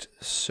looked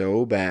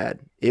so bad.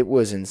 It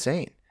was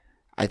insane.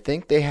 I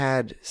think they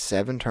had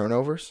 7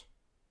 turnovers.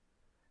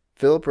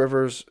 Phillip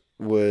Rivers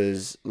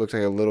looked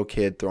like a little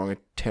kid throwing a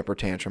temper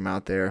tantrum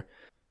out there.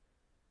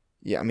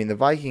 Yeah, I mean, the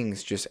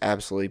Vikings just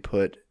absolutely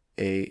put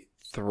a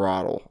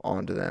throttle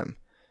onto them.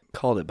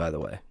 Called it, by the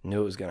way.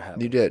 Knew it was going to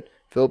happen. You did.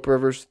 Phillip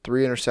Rivers,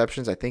 3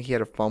 interceptions. I think he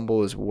had a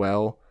fumble as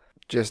well.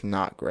 Just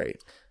not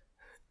great.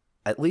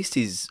 At least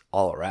he's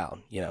all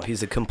around. You know,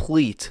 he's a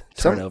complete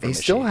turnover He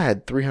machine. still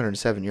had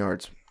 307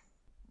 yards.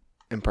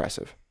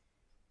 Impressive.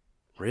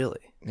 Really?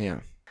 Yeah.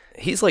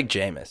 He's like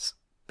Jameis.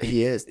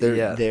 He is.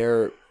 Yeah.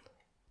 They're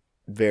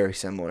very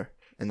similar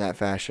in that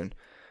fashion.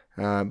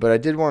 But I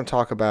did want to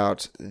talk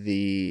about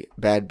the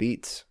bad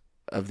beats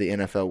of the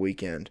NFL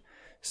weekend.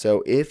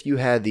 So if you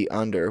had the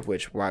under,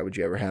 which why would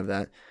you ever have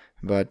that?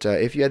 But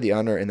if you had the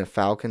under in the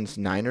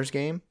Falcons-Niners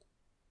game,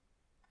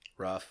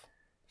 Rough.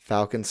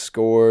 Falcons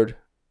scored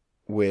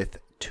with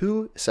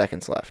 2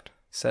 seconds left.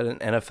 Set an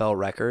NFL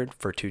record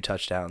for 2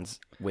 touchdowns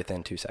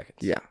within 2 seconds.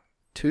 Yeah.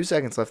 2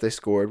 seconds left they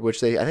scored,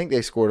 which I think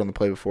they scored on the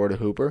play before to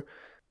Hooper.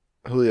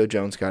 Julio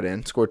Jones got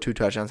in, scored 2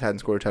 touchdowns, hadn't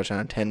scored a touchdown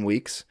in 10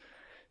 weeks.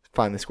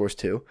 Finally scores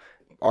 2.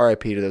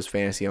 RIP to those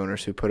fantasy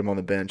owners who put him on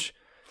the bench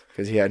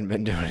because he hadn't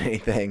been doing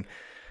anything.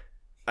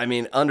 I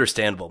mean,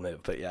 understandable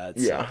move, but yeah, it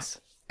sucks.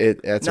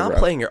 That's Not a rough.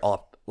 playing your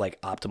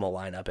optimal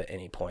lineup at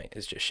any point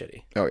is just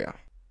shitty. Oh, yeah.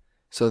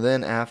 So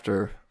then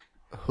after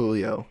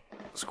Julio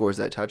scores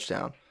that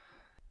touchdown,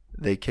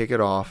 they kick it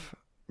off.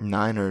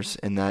 Niners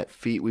in that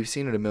feat. We've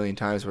seen it a million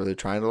times where they're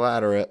trying to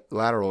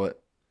lateral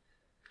it.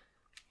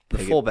 The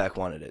fullback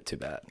wanted it too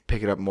bad.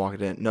 Pick it up and walk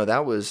it in. No,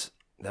 that was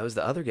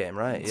the other game,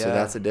 right? Yeah. So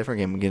that's a different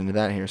game. We'll get into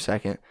that here in a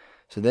second.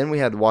 So then we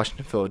had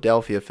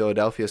Washington-Philadelphia.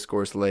 Philadelphia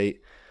scores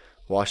late.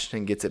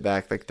 Washington gets it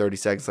back, like 30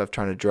 seconds left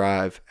trying to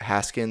drive.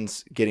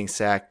 Haskins getting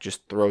sacked,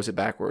 just throws it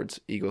backwards.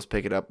 Eagles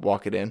pick it up,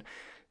 walk it in.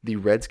 The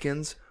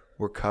Redskins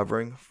were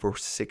covering for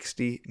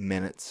 60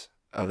 minutes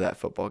of that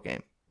football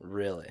game.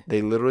 Really?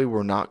 They literally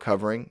were not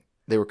covering.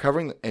 They were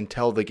covering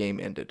until the game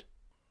ended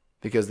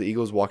because the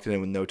Eagles walked it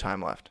in with no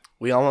time left.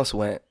 We almost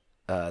went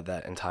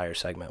that entire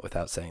segment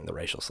without saying the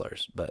racial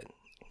slurs, but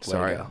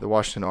sorry, the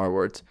Washington R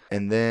words.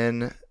 And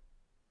then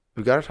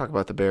we got to talk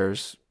about the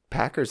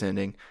Bears-Packers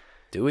ending.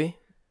 Do we?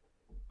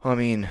 I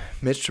mean,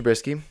 Mitch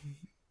Trubisky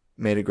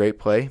made a great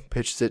play,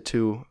 pitched it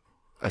to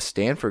a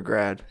Stanford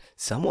grad.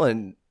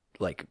 Someone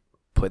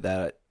put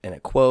that in a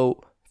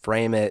quote,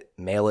 frame it,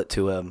 mail it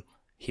to him.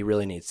 He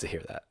really needs to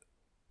hear that.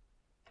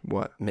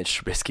 What?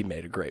 Mitch Trubisky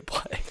made a great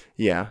play.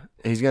 Yeah,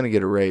 he's going to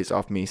get a raise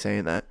off me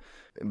saying that.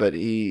 But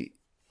I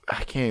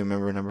can't even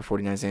remember number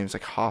 49's name. It's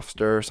like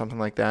Hofster or something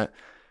like that.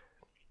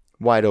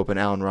 Wide open,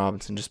 Allen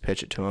Robinson, just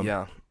pitch it to him.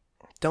 Yeah.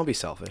 Don't be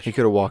selfish. He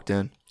could have walked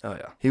in. Oh,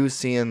 yeah. He was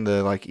seeing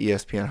the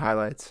ESPN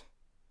highlights.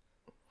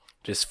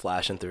 Just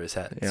flashing through his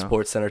head. Yeah.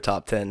 Sports Center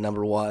top 10,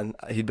 number 1.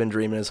 He'd been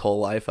dreaming his whole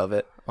life of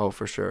it. Oh,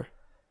 for sure.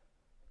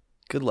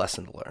 Good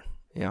lesson to learn.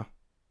 Yeah.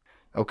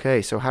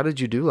 Okay, so how did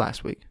you do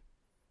last week?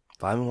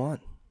 5-1.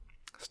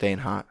 Staying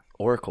hot.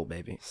 Oracle,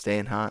 baby.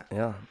 Staying hot.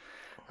 Yeah.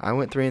 I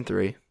went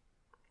 3-3.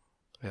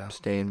 Yeah.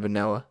 Staying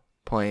vanilla,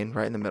 plain,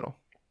 right in the middle.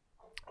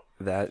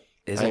 That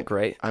isn't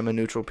great. I'm a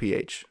neutral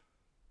pH.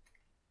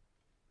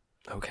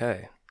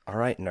 Okay. All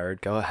right,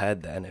 nerd. Go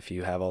ahead then if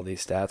you have all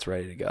these stats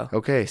ready to go.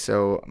 Okay,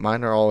 so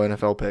mine are all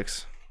NFL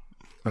picks.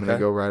 I'm going Okay.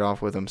 to go right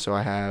off with them. So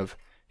I have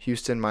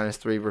Houston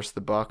 -3 versus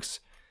the Bucks.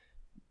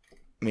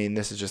 I mean,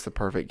 this is just the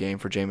perfect game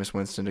for Jameis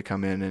Winston to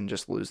come in and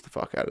just lose the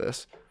fuck out of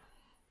this.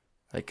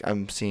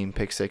 I'm seeing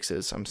pick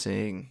sixes. I'm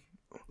seeing...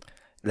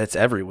 That's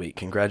every week.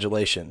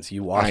 Congratulations.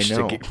 You watched I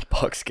know. the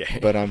Bucks game.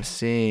 But I'm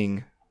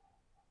seeing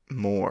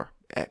more,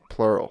 at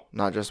plural,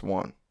 not just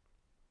one.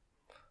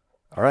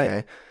 All right.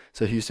 Okay,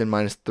 so Houston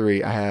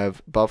 -3. I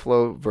have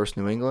Buffalo versus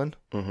New England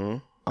Mm-hmm.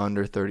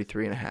 under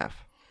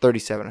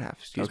 37.5,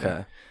 excuse me.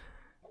 Okay.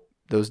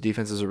 Those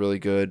defenses are really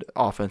good.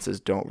 Offenses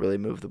don't really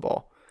move the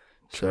ball.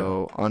 True.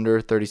 So under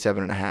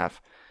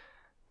 37.5.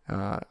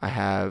 I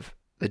have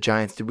the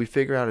Giants. Did we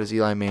figure out is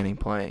Eli Manning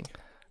playing?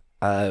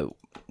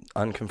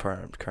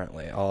 Unconfirmed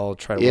currently. I'll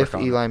try to If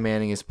work on Eli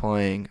Manning is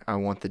playing, I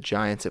want the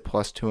Giants at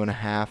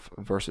 +2.5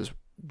 versus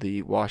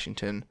the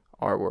Washington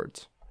R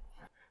words.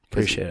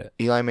 'Cause Appreciate it.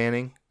 Eli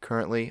Manning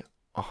currently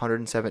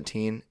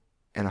 117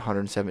 and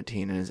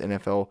 117 in his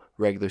NFL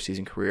regular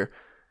season career.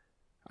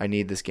 I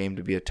need this game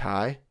to be a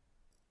tie.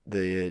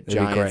 The be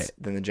Giants, great.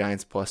 then the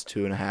Giants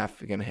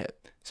 +2.5 are gonna hit.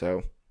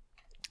 So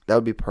that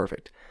would be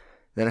perfect.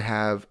 Then I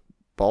have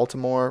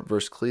Baltimore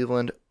versus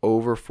Cleveland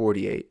over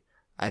 48.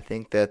 I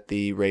think that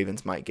the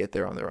Ravens might get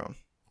there on their own.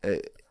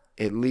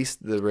 At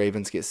least the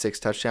Ravens get 6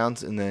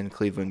 touchdowns, and then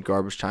Cleveland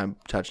garbage time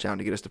touchdown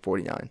to get us to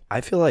 49.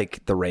 I feel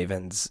like the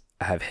Ravens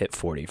have hit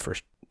 40 for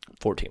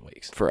 14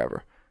 weeks.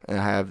 forever. And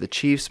I have the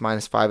Chiefs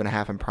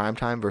 -5.5 in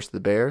primetime versus the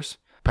Bears.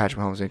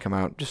 Patrick Mahomes is going to come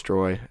out,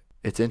 destroy.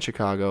 It's in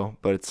Chicago,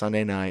 but it's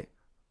Sunday night.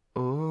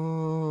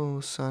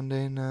 Oh,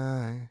 Sunday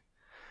night.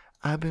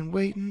 I've been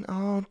waiting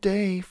all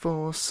day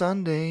for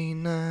Sunday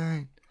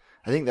night.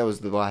 I think that was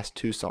the last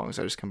two songs.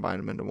 I just combined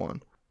them into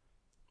one.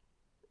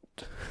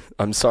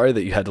 I'm sorry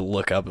that you had to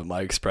look up at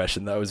my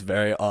expression. That was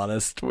very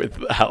honest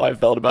with how I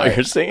felt about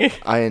your singing.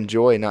 I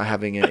enjoy not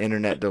having an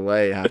internet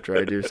delay after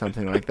I do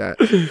something like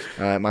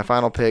that. My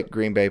final pick,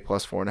 Green Bay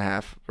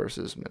 +4.5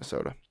 versus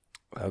Minnesota.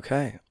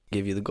 Okay.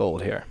 Give you the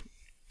gold here.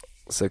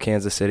 So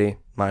Kansas City,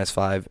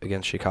 -5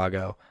 against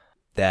Chicago.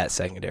 That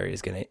secondary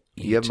is going to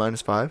eat. You have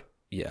 -5?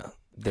 Yeah.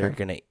 They're Okay.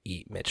 going to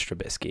eat Mitch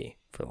Trubisky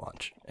for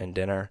lunch and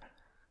dinner.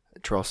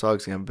 Terrell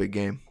Suggs going to have a big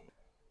game.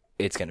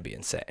 It's going to be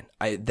insane.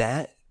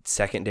 That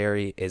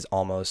secondary is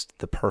almost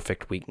the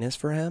perfect weakness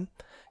for him.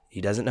 He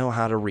doesn't know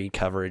how to read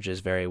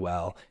coverages very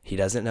well. He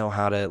doesn't know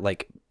how to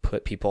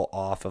put people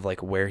off of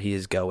where he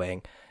is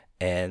going,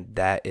 and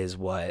that is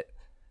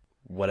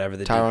whatever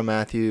the Tyrann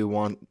Mathieu,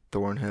 Juan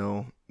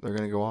Thornhill, they're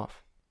going to go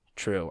off.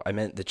 True. I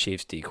meant the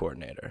Chiefs D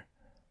coordinator.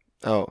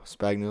 Oh,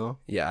 Spagnuolo?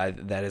 Yeah,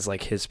 that is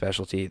his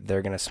specialty.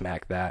 They're going to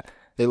smack that.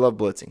 They love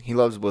blitzing. He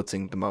loves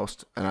blitzing the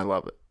most, and I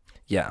love it.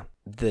 Yeah.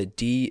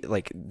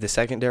 The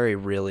secondary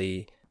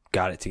really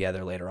got it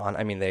together later on.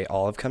 I mean, they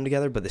all have come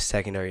together, but the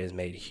secondary has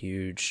made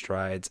huge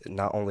strides,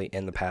 not only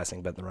in the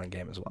passing, but the run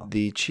game as well.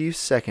 The Chiefs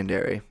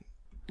secondary.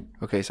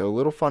 Okay, so a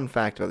little fun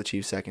fact about the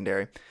Chiefs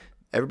secondary.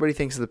 Everybody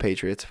thinks of the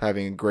Patriots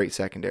having a great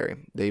secondary.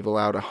 They've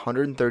allowed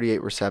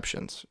 138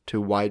 receptions to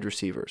wide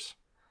receivers.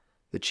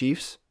 The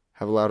Chiefs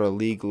have allowed a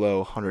league low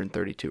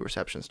 132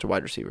 receptions to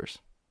wide receivers.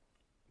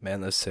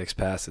 Man, those 6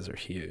 passes are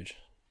huge.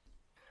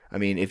 I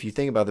mean, if you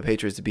think about the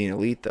Patriots as being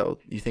elite, though,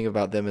 you think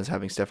about them as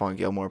having Stephon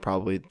Gilmore,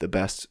 probably the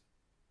best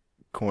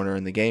corner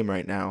in the game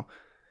right now.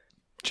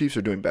 Chiefs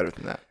are doing better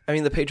than that. I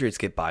mean, the Patriots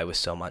get by with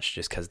so much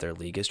just because their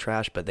league is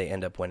trash, but they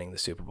end up winning the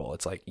Super Bowl.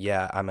 It's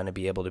I'm going to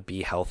be able to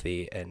be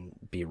healthy and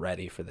be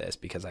ready for this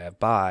because I have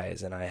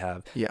buys and I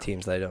have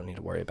teams that I don't need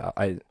to worry about.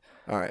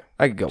 All right.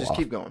 I could go Just off.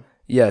 keep going.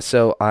 Yeah,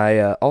 so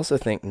I also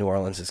think New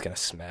Orleans is going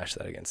to smash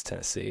that against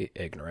Tennessee.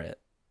 Ignorant.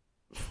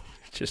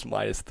 Just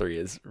 -3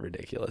 is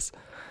ridiculous.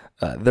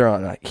 They're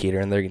on a heater,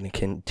 and they're going to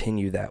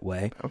continue that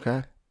way.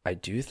 Okay. I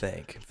do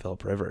think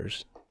Phillip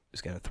Rivers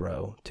is going to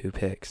throw 2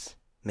 picks.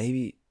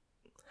 Maybe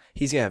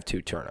he's going to have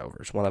 2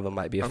 turnovers. One of them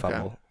might be a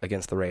fumble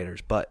against the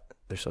Raiders, but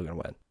they're still going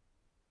to win.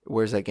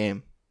 Where's that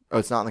game? Oh,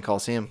 it's not in the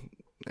Coliseum.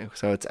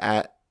 So it's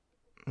at...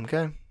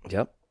 Okay.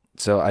 Yep.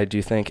 So I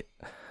do think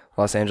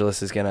Los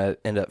Angeles is going to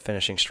end up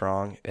finishing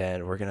strong,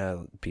 and we're going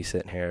to be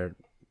sitting here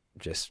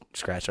just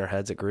scratching our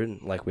heads at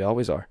Gruden like we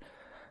always are.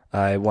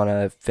 I want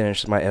to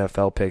finish my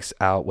NFL picks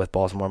out with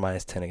Baltimore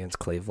 -10 against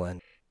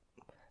Cleveland.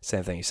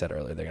 Same thing you said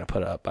earlier. They're going to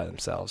put it up by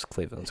themselves.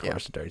 Cleveland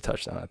scores a dirty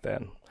touchdown at the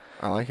end.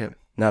 I like it.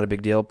 Not a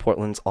big deal.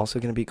 Portland's also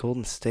going to beat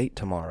Golden State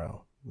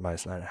tomorrow,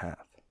 -9.5.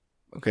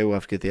 Okay, we'll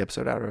have to get the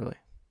episode out early,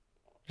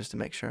 just to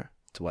make sure.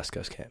 It's a West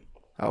Coast game.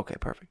 Okay,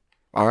 perfect.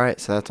 All right,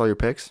 so that's all your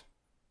picks?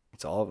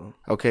 It's all of them.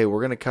 Okay, we're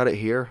going to cut it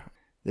here.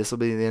 This will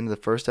be the end of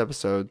the first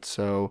episode,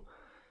 so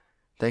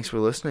thanks for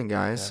listening,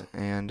 guys,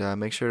 and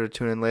make sure to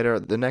tune in later.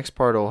 The next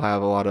part will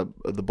have a lot of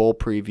the bowl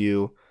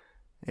preview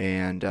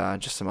and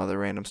just some other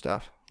random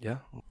stuff. Yeah.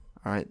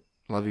 All right,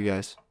 love you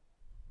guys.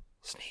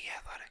 Sneaky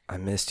Athletic. I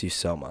missed you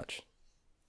so much.